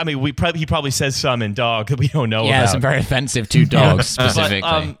 I mean, he probably says some in dog that we don't know about. Yeah, some very offensive to dogs specifically.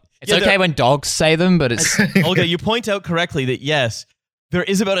 But, it's okay when dogs say them, but it's... Olga, you point out correctly that, yes, there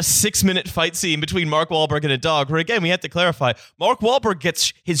is about a 6-minute fight scene between Mark Wahlberg and a dog, where, again, we have to clarify, Mark Wahlberg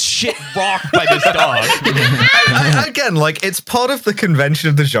gets his shit rocked by this dog. Again, like, it's part of the convention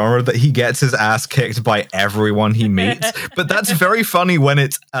of the genre that he gets his ass kicked by everyone he meets, but that's very funny when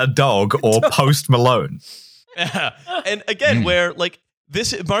it's a dog or Post Malone. Yeah. And again, where, like,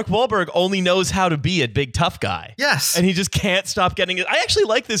 this Mark Wahlberg only knows how to be a big tough guy. Yes. And he just can't stop getting it. I actually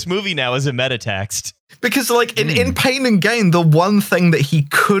like this movie now as a meta text. Because, like, in Pain and Gain, the one thing that he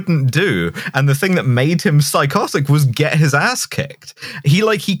couldn't do, and the thing that made him psychotic, was get his ass kicked.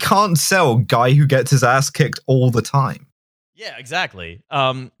 He can't sell guy who gets his ass kicked all the time. Yeah, exactly.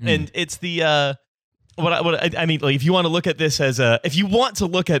 And it's the... I mean, like, if you want to look at this as a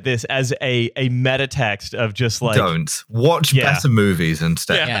meta text of just like, don't watch better movies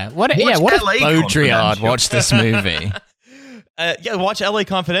instead. Yeah. What if Baudrillard watched this movie? Watch LA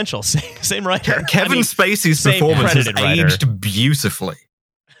Confidential. Same writer. Kevin Spacey's performance is aged beautifully.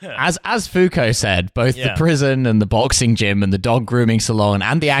 As Foucault said, both the prison and the boxing gym and the dog grooming salon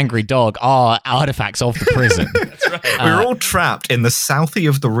and the angry dog are artifacts of the prison. That's right. We're all trapped in the Southie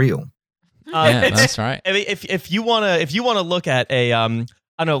of the real. That's right. I mean, if you wanna look at a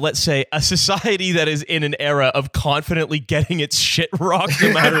I don't know, let's say a society that is in an era of confidently getting its shit rocked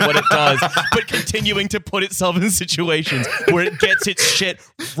no matter what it does, but continuing to put itself in situations where it gets its shit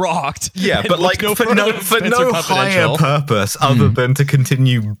rocked. Yeah, but like for no higher purpose other than to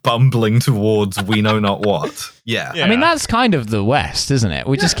continue bumbling towards we know not what. Yeah. I mean, that's kind of the West, isn't it?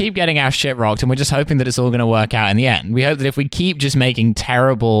 We just keep getting our shit rocked and we're just hoping that it's all going to work out in the end. We hope that if we keep just making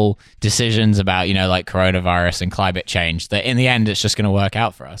terrible decisions about, you know, like coronavirus and climate change, that in the end it's just going to work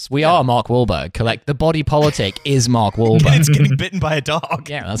out for us. We are Mark Wahlberg. The body politic is Mark Wahlberg. It's getting bitten by a dog.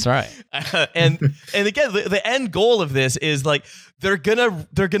 Yeah, that's right. And again, the end goal of this is like they're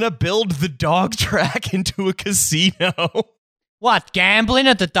gonna build the dog track into a casino. What, gambling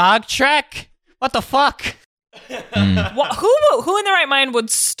at the dog track? What the fuck? Who in their right mind would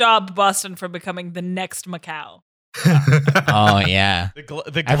stop Boston from becoming the next Macau? Oh yeah,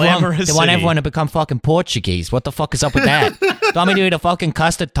 the glamorous they want everyone to become fucking Portuguese. What the fuck is up with that? Want me to eat a fucking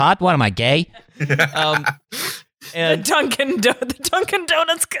custard tart? What am I, gay? And the Dunkin'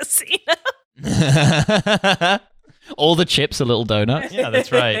 Donuts casino. All the chips are little donuts. Yeah,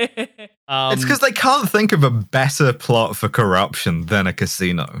 that's right. It's because they can't think of a better plot for corruption than a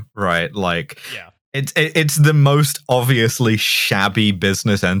casino, right? Like, it's the most obviously shabby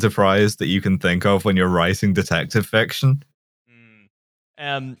business enterprise that you can think of when you're writing detective fiction.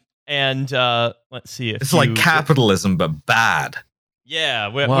 And let's see if it's like capitalism, but bad. Yeah,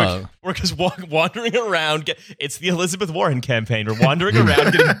 we're just wandering around. It's the Elizabeth Warren campaign. We're wandering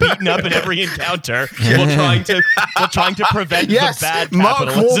around, getting beaten up in every encounter, while trying to prevent the bad capitalism. Mark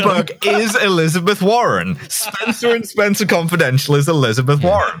Wahlberg is Elizabeth Warren. Spencer and Spencer Confidential is Elizabeth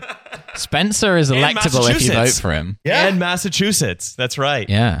Warren. Spencer is electable if you vote for him. Yeah, and Massachusetts. That's right.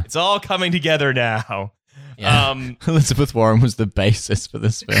 Yeah, it's all coming together now. Yeah. Elizabeth Warren was the basis for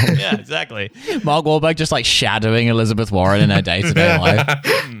this film. Yeah, exactly. Mark Wahlberg just like shadowing Elizabeth Warren in her day-to-day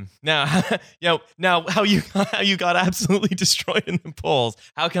life. Now, how you got absolutely destroyed in the polls.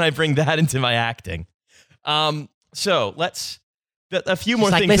 How can I bring that into my acting? So let's a few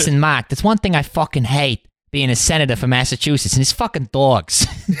more things. Listen, Mark, there's one thing I fucking hate being a senator for Massachusetts, and it's fucking dogs.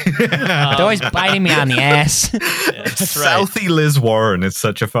 They're always biting me on the ass. Yeah, that's right. Southie Liz Warren is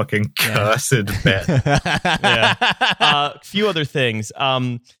such a fucking cursed bit. A few other things.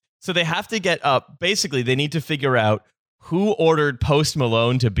 So they have to get up. Basically, they need to figure out who ordered Post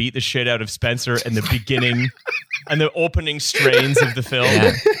Malone to beat the shit out of Spencer in the beginning and the opening strains of the film.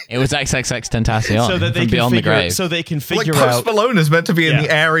 Yeah. It was XXXTentacion so that they from can Beyond the figure, Grave. So they can figure Post out. Malone is meant to be in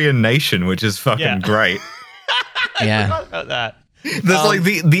the Aryan Nation, which is fucking great. I forgot about that. There's like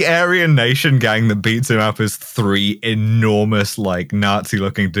the Aryan Nation gang that beats him up is 3 enormous like Nazi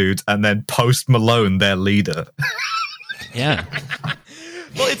looking dudes, and then Post Malone, their leader. Yeah.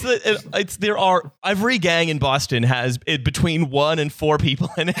 Well, there are every gang in Boston has between 1 and 4 people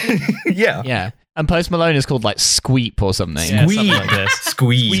in it. Yeah. And Post Malone is called like Squeep or something. Yeah, something like this.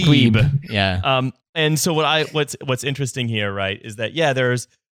 Squeeb. Yeah. And so what's interesting here, right, is that there's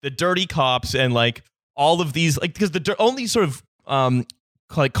the dirty cops and like all of these, like, because the only sort of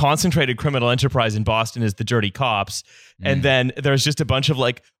like concentrated criminal enterprise in Boston is the dirty cops, and then there's just a bunch of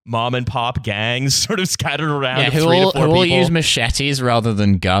like mom and pop gangs sort of scattered around. Who all use machetes rather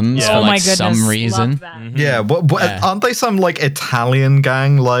than guns for like some reason. Mm-hmm. Yeah, aren't they some like Italian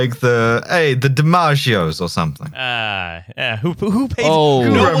gang like the DiMaggios or something? Who paid?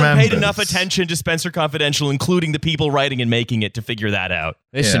 No one paid enough attention to Spencer Confidential, including the people writing and making it, to figure that out.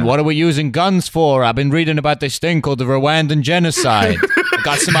 Listen, what are we using guns for? I've been reading about this thing called the Rwandan genocide.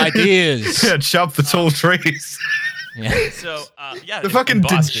 Got some ideas. Yeah, chop the tall trees. Yeah. So, the fucking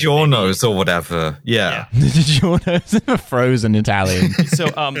DiGiornos or whatever. Yeah. The DiGiornos are frozen Italian. So,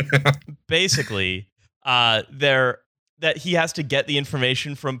 basically, that he has to get the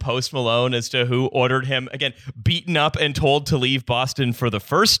information from Post Malone as to who ordered him, again, beaten up and told to leave Boston for the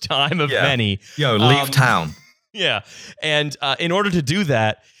first time of many. Yo, leave town. Yeah. And in order to do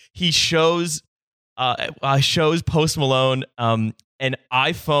that, he shows Post Malone an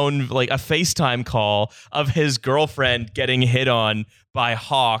iPhone, like a FaceTime call of his girlfriend getting hit on by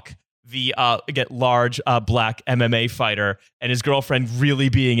Hawk, the large black MMA fighter, and his girlfriend really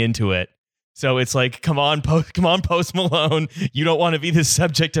being into it. So it's like, come on, Post Malone, you don't want to be the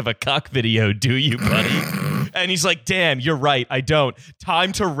subject of a cuck video, do you, buddy? And he's like, damn, you're right, I don't.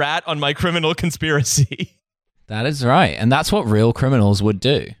 Time to rat on my criminal conspiracy. That is right, and that's what real criminals would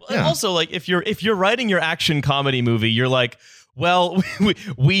do. And also, like, if you're writing your action comedy movie, you're like, well,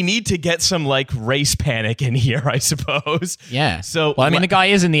 we need to get some like race panic in here, I suppose. Yeah. So, well, I mean, the guy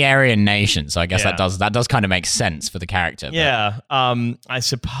is in the Aryan Nation, so I guess that does kind of make sense for the character. But. Yeah. I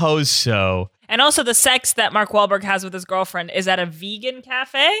suppose so. And also the sex that Mark Wahlberg has with his girlfriend is at a vegan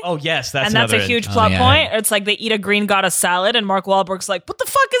cafe. Oh, yes. That's a huge plot point. It's like they eat a green goddess salad and Mark Wahlberg's like, what the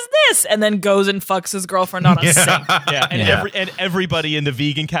fuck is this? And then goes and fucks his girlfriend on a sink. Yeah. And everybody in the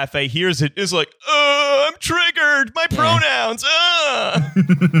vegan cafe hears it is like, I'm triggered. My pronouns.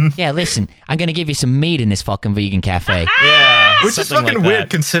 Yeah, listen, I'm going to give you some meat in this fucking vegan cafe. Yeah. Which is fucking weird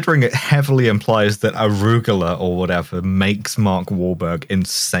considering it heavily implies that arugula or whatever makes Mark Wahlberg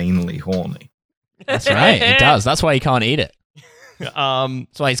insanely horny. That's right, it does. That's why he can't eat it. That's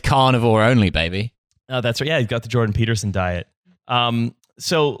why he's carnivore only, baby. Oh, that's right. Yeah, he's got the Jordan Peterson diet.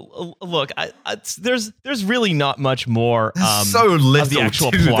 So look, there's really not much more. So little of the actual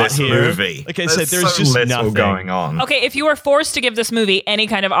to plot this here. movie. Like I said, there's just nothing going on. Okay, if you were forced to give this movie any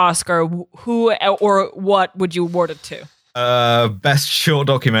kind of Oscar, who or what would you award it to? Best short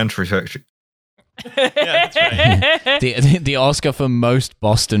documentary fiction. Yeah, that's right. The Oscar for most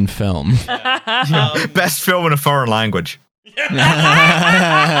Boston film. Best film in a foreign language.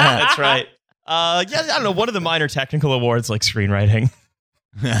 That's right. I don't know, one of the minor technical awards like screenwriting.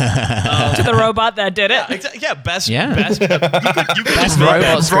 To the robot that did it. Best you could best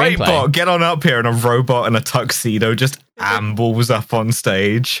robot screenplay. Right, get on up here, and a robot in a tuxedo just ambles up on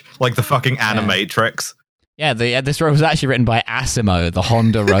stage like the fucking Animatrix. Yeah, this robot was actually written by Asimo, the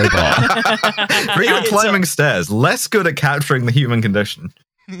Honda robot. Pretty good climbing stairs. Less good at capturing the human condition.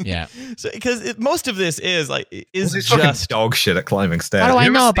 Yeah, because most of this is just just dog shit at climbing stairs. What do I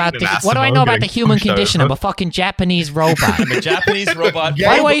know about the human condition? I'm a fucking Japanese robot. I'm a Japanese robot.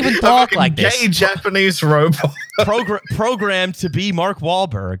 Why do I even talk like this? Gay Japanese robot. Programmed to be Mark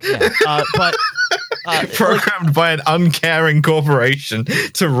Wahlberg. But programmed by an uncaring corporation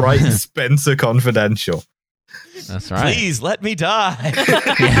to write Spencer Confidential. That's right. Please let me die.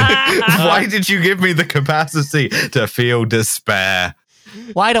 Why did you give me the capacity to feel despair?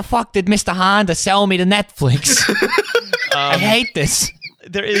 Why the fuck did Mr. Honda sell me to Netflix? I hate this.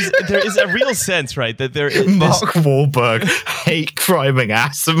 There is a real sense, right, that there is Mark Wahlberg hate criming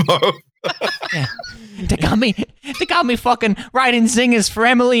Asimo. Yeah. They got me fucking writing zingers for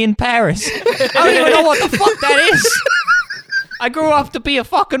Emily in Paris. I don't even know what the fuck that is. I grew up to be a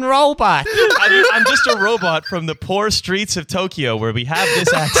fucking robot. I'm just a robot from the poor streets of Tokyo where we have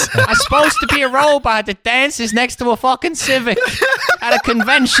this accent. I'm supposed to be a robot that dances next to a fucking Civic at a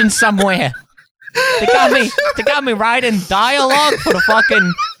convention somewhere. They got me writing dialogue for the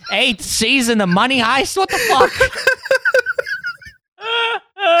fucking 8th season of Money Heist. What the fuck?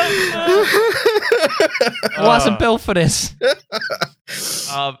 I wasn't built for this.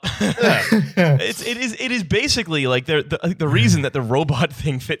 It is basically like the reason that the robot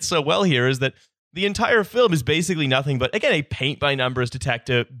thing fits so well here is that the entire film is basically nothing but, again, a paint-by-numbers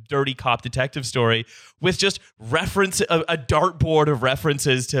dirty cop detective story with just a dartboard of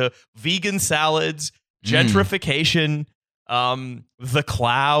references to vegan salads, gentrification, the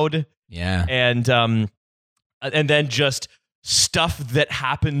cloud, and then just stuff that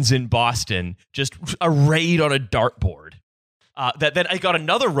happens in Boston, just arrayed on a dartboard. That I got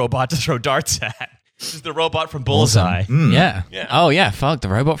another robot to throw darts at. This is the robot from Bullseye. Yeah. Oh yeah, fuck, the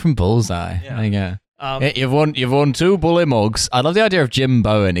robot from Bullseye. Yeah. There you go. You've won 2 bully mugs. I love the idea of Jim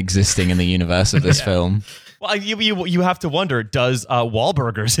Bowen existing in the universe of this film. Well, you have to wonder, does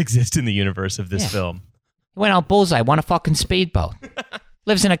Wahlburgers exist in the universe of this film? He went on Bullseye, won a fucking speedboat.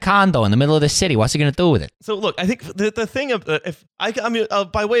 Lives in a condo in the middle of the city. What's he going to do with it? So look, I think the thing of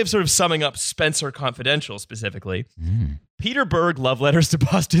by way of sort of summing up Spencer Confidential specifically, Peter Berg love letters to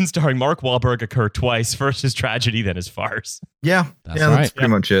Boston starring Mark Wahlberg occur twice. First his tragedy, then his farce. Yeah, that's that's pretty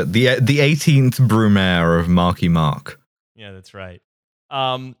much it. The 18th Brumaire of Marky Mark. Yeah, that's right.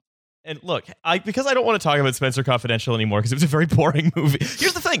 And look, because I don't want to talk about Spencer Confidential anymore because it was a very boring movie.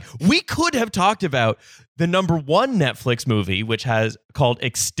 Here's the thing. We could have talked about the #1 Netflix movie, which has called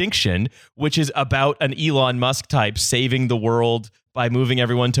Extinction, which is about an Elon Musk type saving the world by moving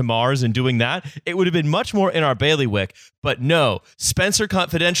everyone to Mars and doing that. It would have been much more in our bailiwick. But no, Spencer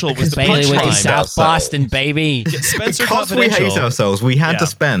Confidential was the bailiwick in punchline. South Boston, baby. Spencer Because Confidential. we hate ourselves, we had to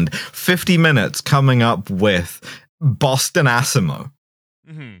spend 50 minutes coming up with Boston Asimo.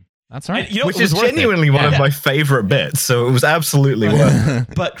 Mm-hmm. That's right. And, which is genuinely one of my favorite bits, so it was absolutely worth it.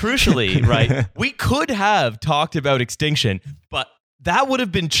 But crucially, right, we could have talked about Extinction, but that would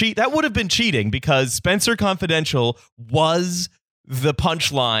have been cheating because Spencer Confidential was the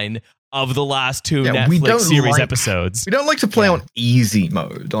punchline of the last 2 Netflix series episodes. We don't like to play on easy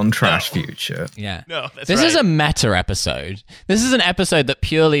mode on Trash Future. Yeah. No, that's This right. is a meta episode. This is an episode that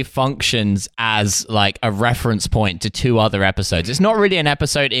purely functions as like a reference point to 2 other episodes. It's not really an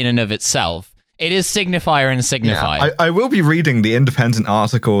episode in and of itself. It is signifier and signifier. Yeah, I will be reading the independent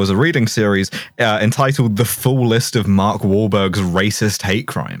article as a reading series entitled "The Full List of Mark Wahlberg's Racist Hate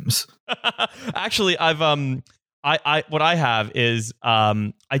Crimes." Actually, I've what I have is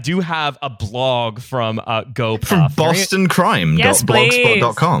I do have a blog from GoPuff. From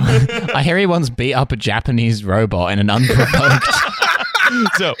bostoncrime.blogspot.com. I hear he once beat up a Japanese robot in an unprovoked.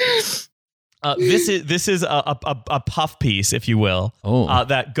 So this is a puff piece, if you will,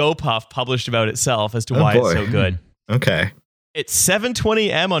 that GoPuff published about itself as to why it's so good. Okay. It's 7:20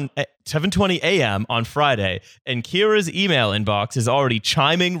 a.m. on Friday, and Kira's email inbox is already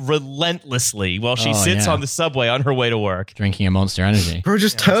chiming relentlessly while she sits on the subway on her way to work. Drinking a Monster Energy. Bro,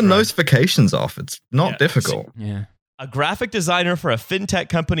 just turn notifications off. It's not difficult. Yeah. A graphic designer for a fintech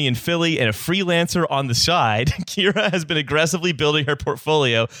company in Philly and a freelancer on the side, Kira has been aggressively building her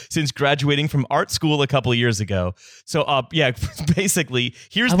portfolio since graduating from art school a couple of years ago. So, basically,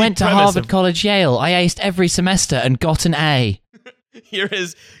 here's I the went to premise Harvard College, Yale. I aced every semester and got an A.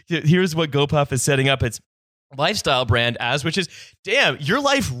 Here's what GoPuff is setting up. It's lifestyle brand as, which is, damn, your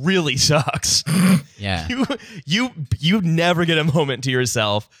life really sucks. Yeah. You never get a moment to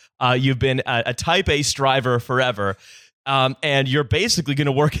yourself. You've been a type A striver forever. And you're basically going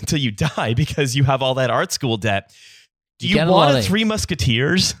to work until you die because you have all that art school debt. Do you want a Three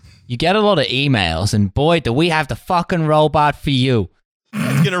Musketeers? You get a lot of emails, and boy, do we have the fucking robot for you.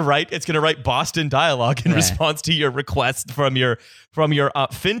 It's gonna write Boston dialogue in response to your request from your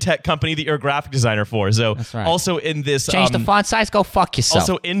fintech company that you're a graphic designer for. So also in this change the font size, go fuck yourself.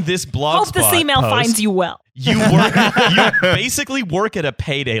 Also in this blog hope this email finds you well. You basically work at a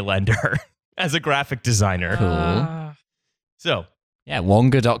payday lender as a graphic designer. Cool. So yeah,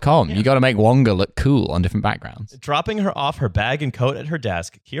 Wonga.com. Yeah. You got to make Wonga look cool on different backgrounds. Dropping her off her bag and coat at her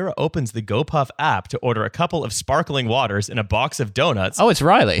desk, Kira opens the GoPuff app to order a couple of sparkling waters and a box of donuts. Oh, it's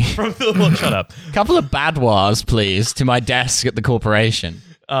Riley. Shut up. A couple of badwars, please, to my desk at the corporation.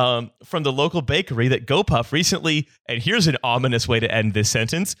 From the local bakery that GoPuff recently, and here's an ominous way to end this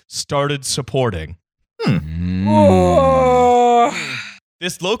sentence, started supporting.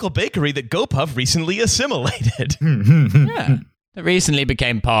 This local bakery that GoPuff recently assimilated. Yeah. That recently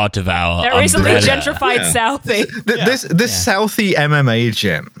became part of our That recently gentrified Southie. This Southie MMA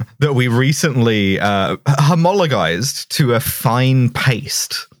gym that we recently homologized to a fine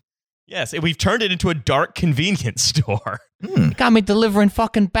paste. Yes, we've turned it into a dark convenience store. You got me delivering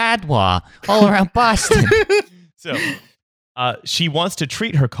fucking badwar all around Boston. So, she wants to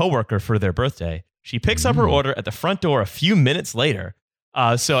treat her coworker for their birthday. She picks up her order at the front door a few minutes later.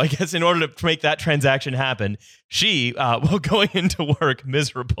 So I guess in order to make that transaction happen, she, while going into work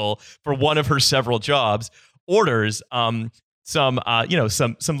miserable for one of her several jobs, orders some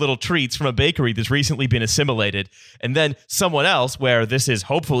little treats from a bakery that's recently been assimilated. And then someone else, where this is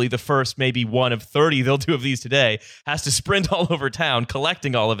hopefully the first maybe one of 30 they'll do of these today, has to sprint all over town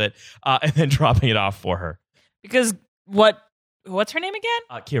collecting all of it and then dropping it off for her. Because what's her name again?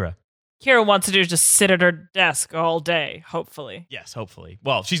 Kira. Kira wants to do is just sit at her desk all day, hopefully. Yes, hopefully.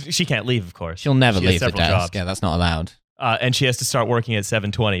 Well, she can't leave, of course. She'll never leave the desk. Jobs. Yeah, that's not allowed. And she has to start working at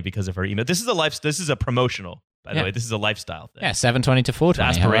 7:20 because of her email. This is a promotional, by the way. This is a lifestyle thing. Yeah, 7:20 to 4:20.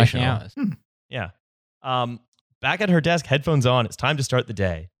 It's aspirational. Yeah. Back at her desk, headphones on. It's time to start the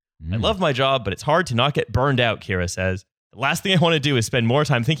day. I love my job, but it's hard to not get burned out, Kira says. The last thing I want to do is spend more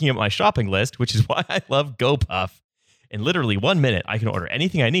time thinking of my shopping list, which is why I love GoPuff. In literally 1 minute, I can order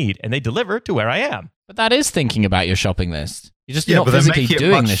anything I need, and they deliver to where I am. But that is thinking about your shopping list. You're just not physically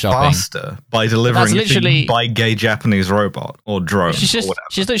doing the shopping. Faster by delivering it by gay Japanese robot or drone. She's or whatever.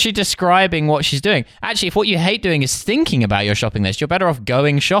 She's literally describing what she's doing. Actually, if what you hate doing is thinking about your shopping list, you're better off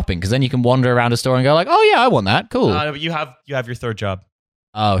going shopping because then you can wander around a store and go like, "Oh yeah, I want that. Cool." You have your third job.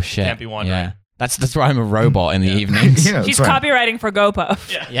 Oh shit! Can't be wandering. Yeah. That's why I'm a robot in the evenings. Yeah, she's copywriting for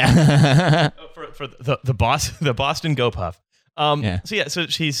GoPuff. Yeah. for the Boston GoPuff. So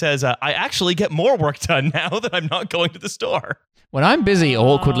she says, I actually get more work done now that I'm not going to the store. When I'm busy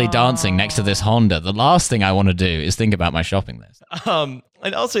awkwardly dancing next to this Honda, the last thing I want to do is think about my shopping list.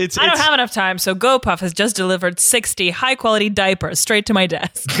 And also I don't have enough time, so GoPuff has just delivered 60 high-quality diapers straight to my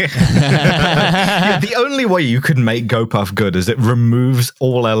desk. The only way you could make GoPuff good is it removes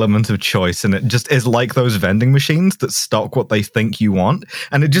all element of choice, and it just is like those vending machines that stock what they think you want,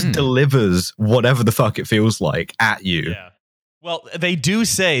 and it just delivers whatever the fuck it feels like at you. Yeah. Well, they do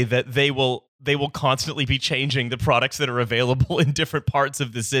say that they will constantly be changing the products that are available in different parts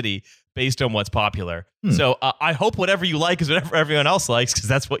of the city based on what's popular. So I hope whatever you like is whatever everyone else likes, because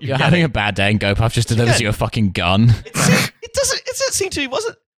that's what you're getting. Having a bad day and GoPuff just delivers you a fucking gun. It doesn't seem to be,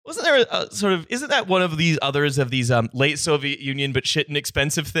 wasn't there a sort of, isn't that one of these others of these late Soviet Union but shit and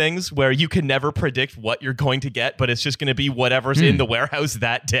expensive things where you can never predict what you're going to get, but it's just going to be whatever's in the warehouse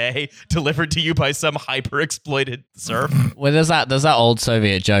that day delivered to you by some hyper exploited serf? Well, there's that old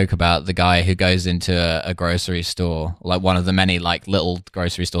Soviet joke about the guy who goes into a grocery store, like one of the many like little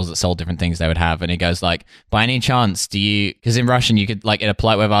grocery stores that sold different things they would have, and he goes like, by any chance do you, because in Russian you could, like, in a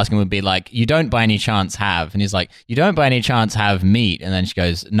polite way of asking would be like, you don't by any chance have, and he's like, you don't by any chance have meat, and then she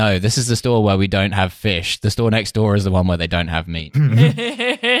goes, no, this is the store where we don't have fish. The store next door is the one where they don't have meat.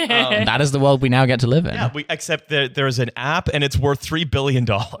 That is the world we now get to live in. Yeah, except there's an app and it's worth $3 billion.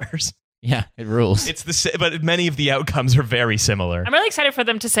 Yeah, it rules. But many of the outcomes are very similar. I'm really excited for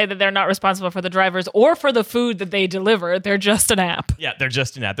them to say that they're not responsible for the drivers or for the food that they deliver. They're just an app. Yeah, they're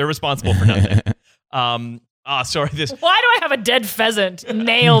just an app. They're responsible for nothing. Sorry. Why do I have a dead pheasant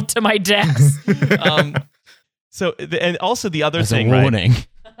nailed to my desk? And also the other There's thing, a warning. Right,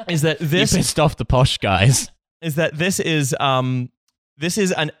 is that this you pissed off the posh guys? Is that this is an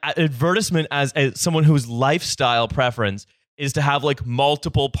advertisement as someone whose lifestyle preference is to have like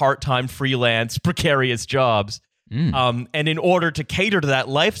multiple part-time freelance precarious jobs. And in order to cater to that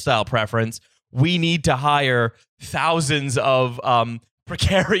lifestyle preference, we need to hire thousands of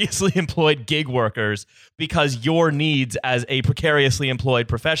precariously employed gig workers because your needs as a precariously employed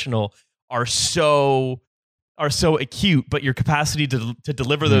professional are so acute, but your capacity to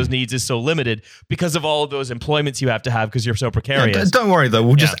deliver those needs is so limited because of all of those employments you have to have because you're so precarious. Yeah, don't worry, though.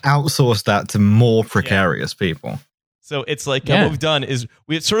 We'll just outsource that to more precarious people. So it's like what we've done is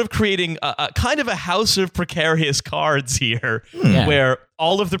we're sort of creating a kind of a house of precarious cards here where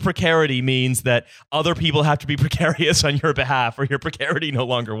all of the precarity means that other people have to be precarious on your behalf or your precarity no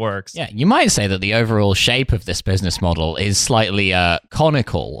longer works. Yeah, you might say that the overall shape of this business model is slightly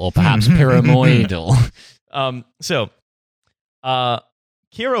conical or perhaps pyramidal. So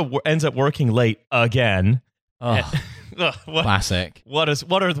Kira ends up working late again. Classic. What's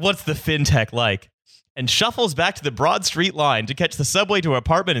the fintech like? And shuffles back to the Broad Street line to catch the subway to her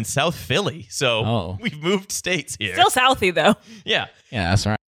apartment in South Philly. So we've moved states here. Still Southie, though. Yeah. Yeah, that's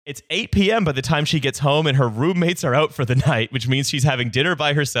right. It's 8 p.m. by the time she gets home, and her roommates are out for the night, which means she's having dinner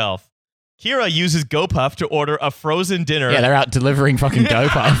by herself. Kira uses GoPuff to order a frozen dinner. Yeah, they're out delivering fucking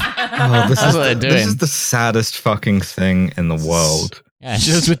GoPuff. This is the saddest fucking thing in the world. Yeah,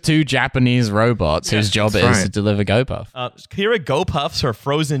 just with two Japanese robots whose job it is to deliver GoPuff. Kira GoPuffs her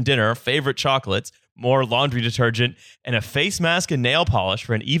frozen dinner, favorite chocolates, more laundry detergent, and a face mask and nail polish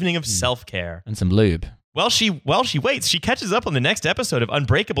for an evening of self-care. And some lube. While she waits, she catches up on the next episode of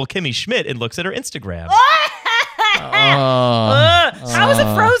Unbreakable Kimmy Schmidt and looks at her Instagram. How is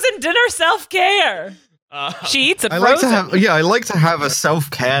a frozen dinner self-care? She eats it frozen. I like to have a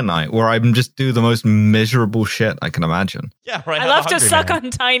self-care night where I just do the most miserable shit I can imagine. Yeah, right. I love to suck on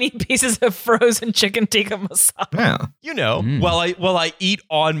tiny pieces of frozen chicken tikka masala. Yeah. You know, while I eat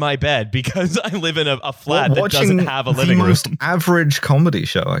on my bed because I live in a flat that doesn't have a living room. The most average comedy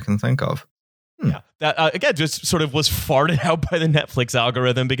show I can think of. Yeah, that again just sort of was farted out by the Netflix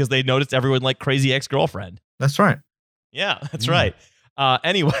algorithm because they noticed everyone liked Crazy Ex-Girlfriend. That's right. Yeah, that's right.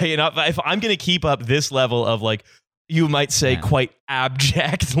 Anyway, if I'm going to keep up this level of like, you might say quite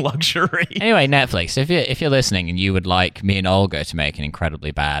abject luxury. Anyway, Netflix, if you're listening and you would like me and Olga to make an incredibly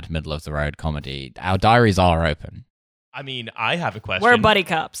bad middle of the road comedy, our diaries are open. I mean, I have a question. We're buddy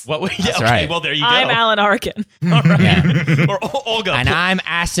cops. That's right. Well, there you go. I'm Alan Arkin. All right. Yeah. Or Olga. And I'm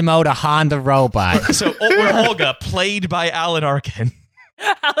Asimo the Honda robot. So we're Olga, played by Alan Arkin.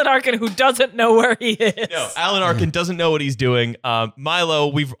 Alan Arkin, who doesn't know where he is. No, Alan Arkin doesn't know what he's doing. Milo,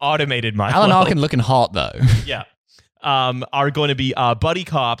 we've automated Milo. Alan Arkin looking hot, though. Yeah. Are going to be buddy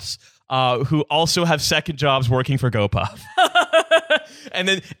cops who also have second jobs working for GoPuff. And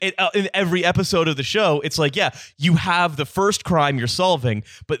then in every episode of the show, it's like, you have the first crime you're solving,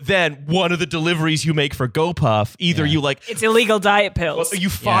 but then one of the deliveries you make for GoPuff, either you like... It's illegal diet pills. You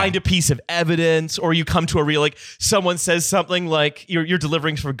find a piece of evidence, or you come to a real, like, someone says something like, you're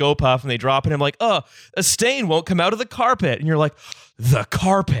delivering for GoPuff, and they drop it, and I'm like, a stain won't come out of the carpet. And you're like, the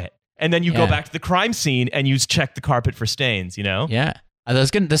carpet. And then you go back to the crime scene, and you check the carpet for stains, you know? Yeah.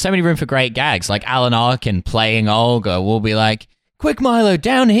 There's so many room for great gags. Like Alan Arkin playing Olga will be like, quick, Milo,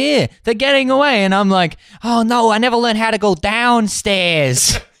 down here. They're getting away. And I'm like, oh, no, I never learned how to go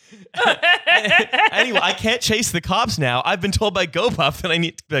downstairs. Anyway, I can't chase the cops now. I've been told by GoPuff that I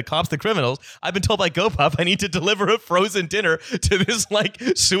need the cops, the criminals. I've been told by GoPuff I need to deliver a frozen dinner to this like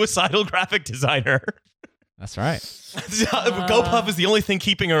suicidal graphic designer. That's right. GoPuff is the only thing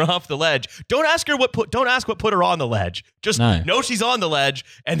keeping her off the ledge. Don't ask what put her on the ledge. Just know she's on the ledge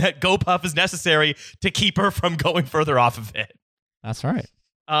and that GoPuff is necessary to keep her from going further off of it. That's right.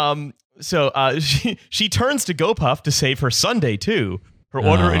 So she turns to GoPuff to save her Sunday too. Her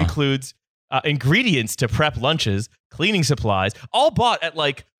order includes ingredients to prep lunches, cleaning supplies, all bought at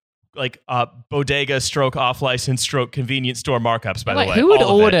like bodega / off license / convenience store markups. By the way, who would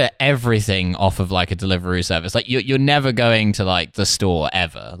order everything off of like a delivery service? Like you're never going to like the store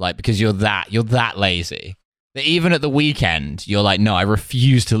ever, like because you're that lazy. That even at the weekend, you're like, no, I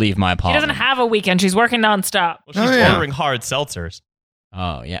refuse to leave my apartment. She doesn't have a weekend. She's working nonstop. Well, she's ordering hard seltzers.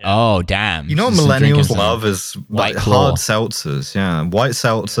 Oh, yeah. Oh, damn. You know what millennials love is like hard seltzers. Yeah. White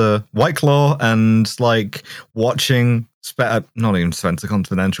seltzer, White Claw, and like watching, not even Spencer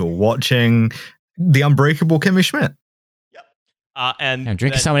Confidential, watching The Unbreakable Kimmy Schmidt. Yep. And I'm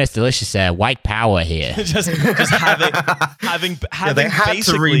drinking some of this delicious white power here. just having they had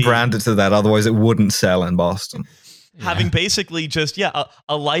to rebrand it to that, otherwise it wouldn't sell in Boston. Having basically just,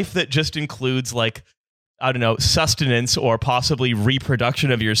 a life that just includes like, I don't know, sustenance or possibly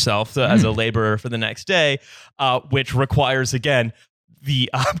reproduction of yourself as a laborer for the next day, which requires, again, the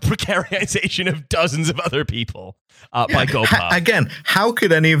precarization of dozens of other people by GoPuff. Again, how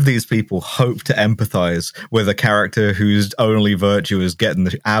could any of these people hope to empathize with a character whose only virtue is getting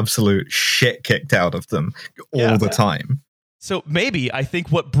the absolute shit kicked out of them all the time? So maybe I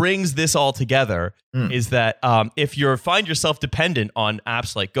think what brings this all together is that if you find yourself dependent on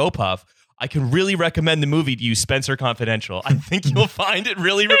apps like GoPuff, I can really recommend the movie to you, Spencer Confidential. I think you'll find it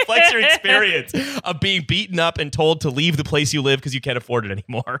really reflects your experience of being beaten up and told to leave the place you live because you can't afford it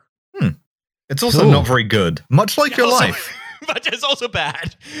anymore. It's also not very good, much like your life. But it's also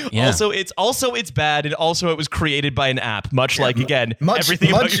bad. Yeah. It's bad, and also it was created by an app, much like, again, everything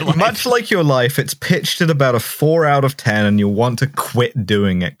about your life. Much like your life, it's pitched at about a 4 out of 10, and you'll want to quit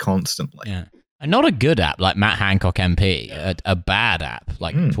doing it constantly. Yeah. And not a good app like Matt Hancock MP, a bad app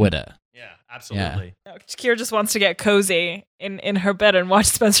like Twitter. Yeah, absolutely. No, Kira just wants to get cozy in her bed and watch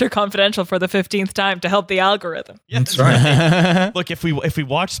Spencer Confidential for the 15th time to help the algorithm. Yeah, that's right. Look, if we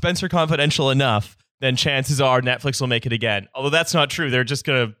watch Spencer Confidential enough, then chances are Netflix will make it again. Although that's not true. They're just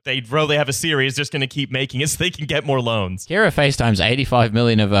they'd rather have a series, just going to keep making it so they can get more loans. Kira FaceTimes 85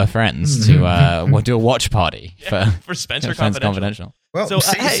 million of her friends to do a watch party for Spencer Confidential. Well, so,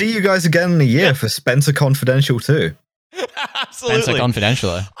 see you guys again in a year for Spencer Confidential 2. Absolutely. Spencer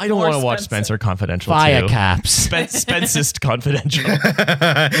Confidential. I don't want to watch Spencer Confidential Fire 2. caps. Spencist Confidential.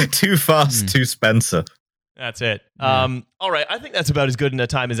 Too fast, too Spencer. That's it. All right, I think that's about as good a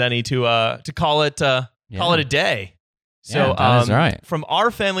time as any to call it a day. So that is right. From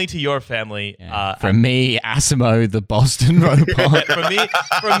our family to your family. From me, Asimo, the Boston robot.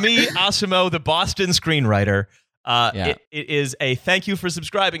 from me, Asimo, the Boston screenwriter. It is a thank you for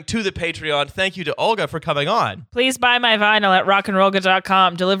subscribing to the Patreon. Thank you to Olga for coming on. Please buy my vinyl at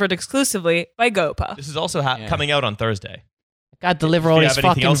rockandrollga.com, delivered exclusively by GoPuff. This is also coming out on Thursday. God, deliver all these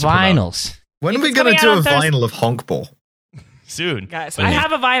fucking vinyls. When are we going to do a vinyl of Honkball? Soon. Guys, I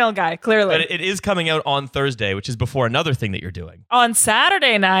have a vinyl guy, clearly. But it is coming out on Thursday, which is before another thing that you're doing. On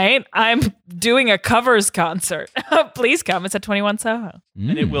Saturday night, I'm doing a covers concert. Please come. It's at 21 Soho.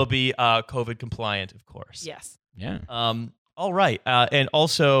 And it will be COVID compliant, of course. Yes. Yeah. All right. And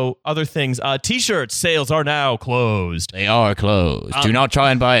also other things. T-shirt sales are now closed. They are closed. Do not try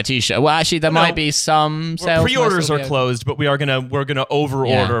and buy a T-shirt. Well, actually, there might be some sales. Pre-orders are closed, but we're gonna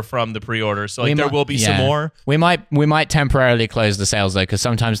over-order from the pre-orders. So there will be some more. We might temporarily close the sales though, because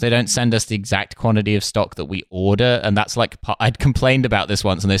sometimes they don't send us the exact quantity of stock that we order, and that's like I'd complained about this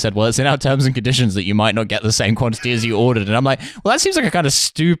once, and they said, "Well, it's in our terms and conditions that you might not get the same quantity as you ordered." And I'm like, "Well, that seems like a kind of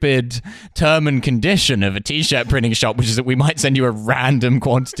stupid term and condition of a T-shirt printing shop, which is that we might send you a random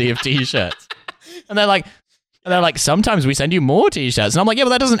quantity of T-shirts." And they're like, sometimes we send you more T-shirts. And I'm like, yeah,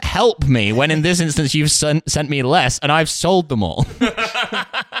 but that doesn't help me when in this instance you've sent me less and I've sold them all.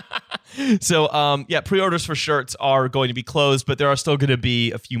 So, pre-orders for shirts are going to be closed, but there are still going to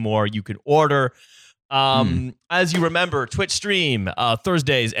be a few more you can order. As you remember, Twitch stream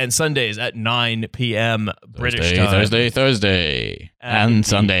Thursdays and Sundays at 9 p.m. British time. Thursday. And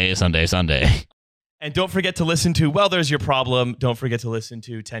Sunday. And don't forget to listen to There's Your Problem. Don't forget to listen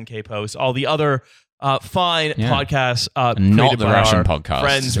to 10K Posts. All the other fine podcasts. Not the Russian podcast.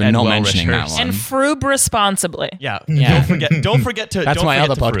 Friends We're and not mentioning that one. And froob responsibly. Yeah. Don't forget to. That's my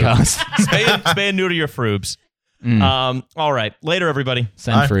other podcast. Spay and neuter your froobs. All right. Later, everybody.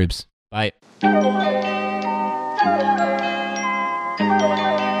 Send froobs. Bye.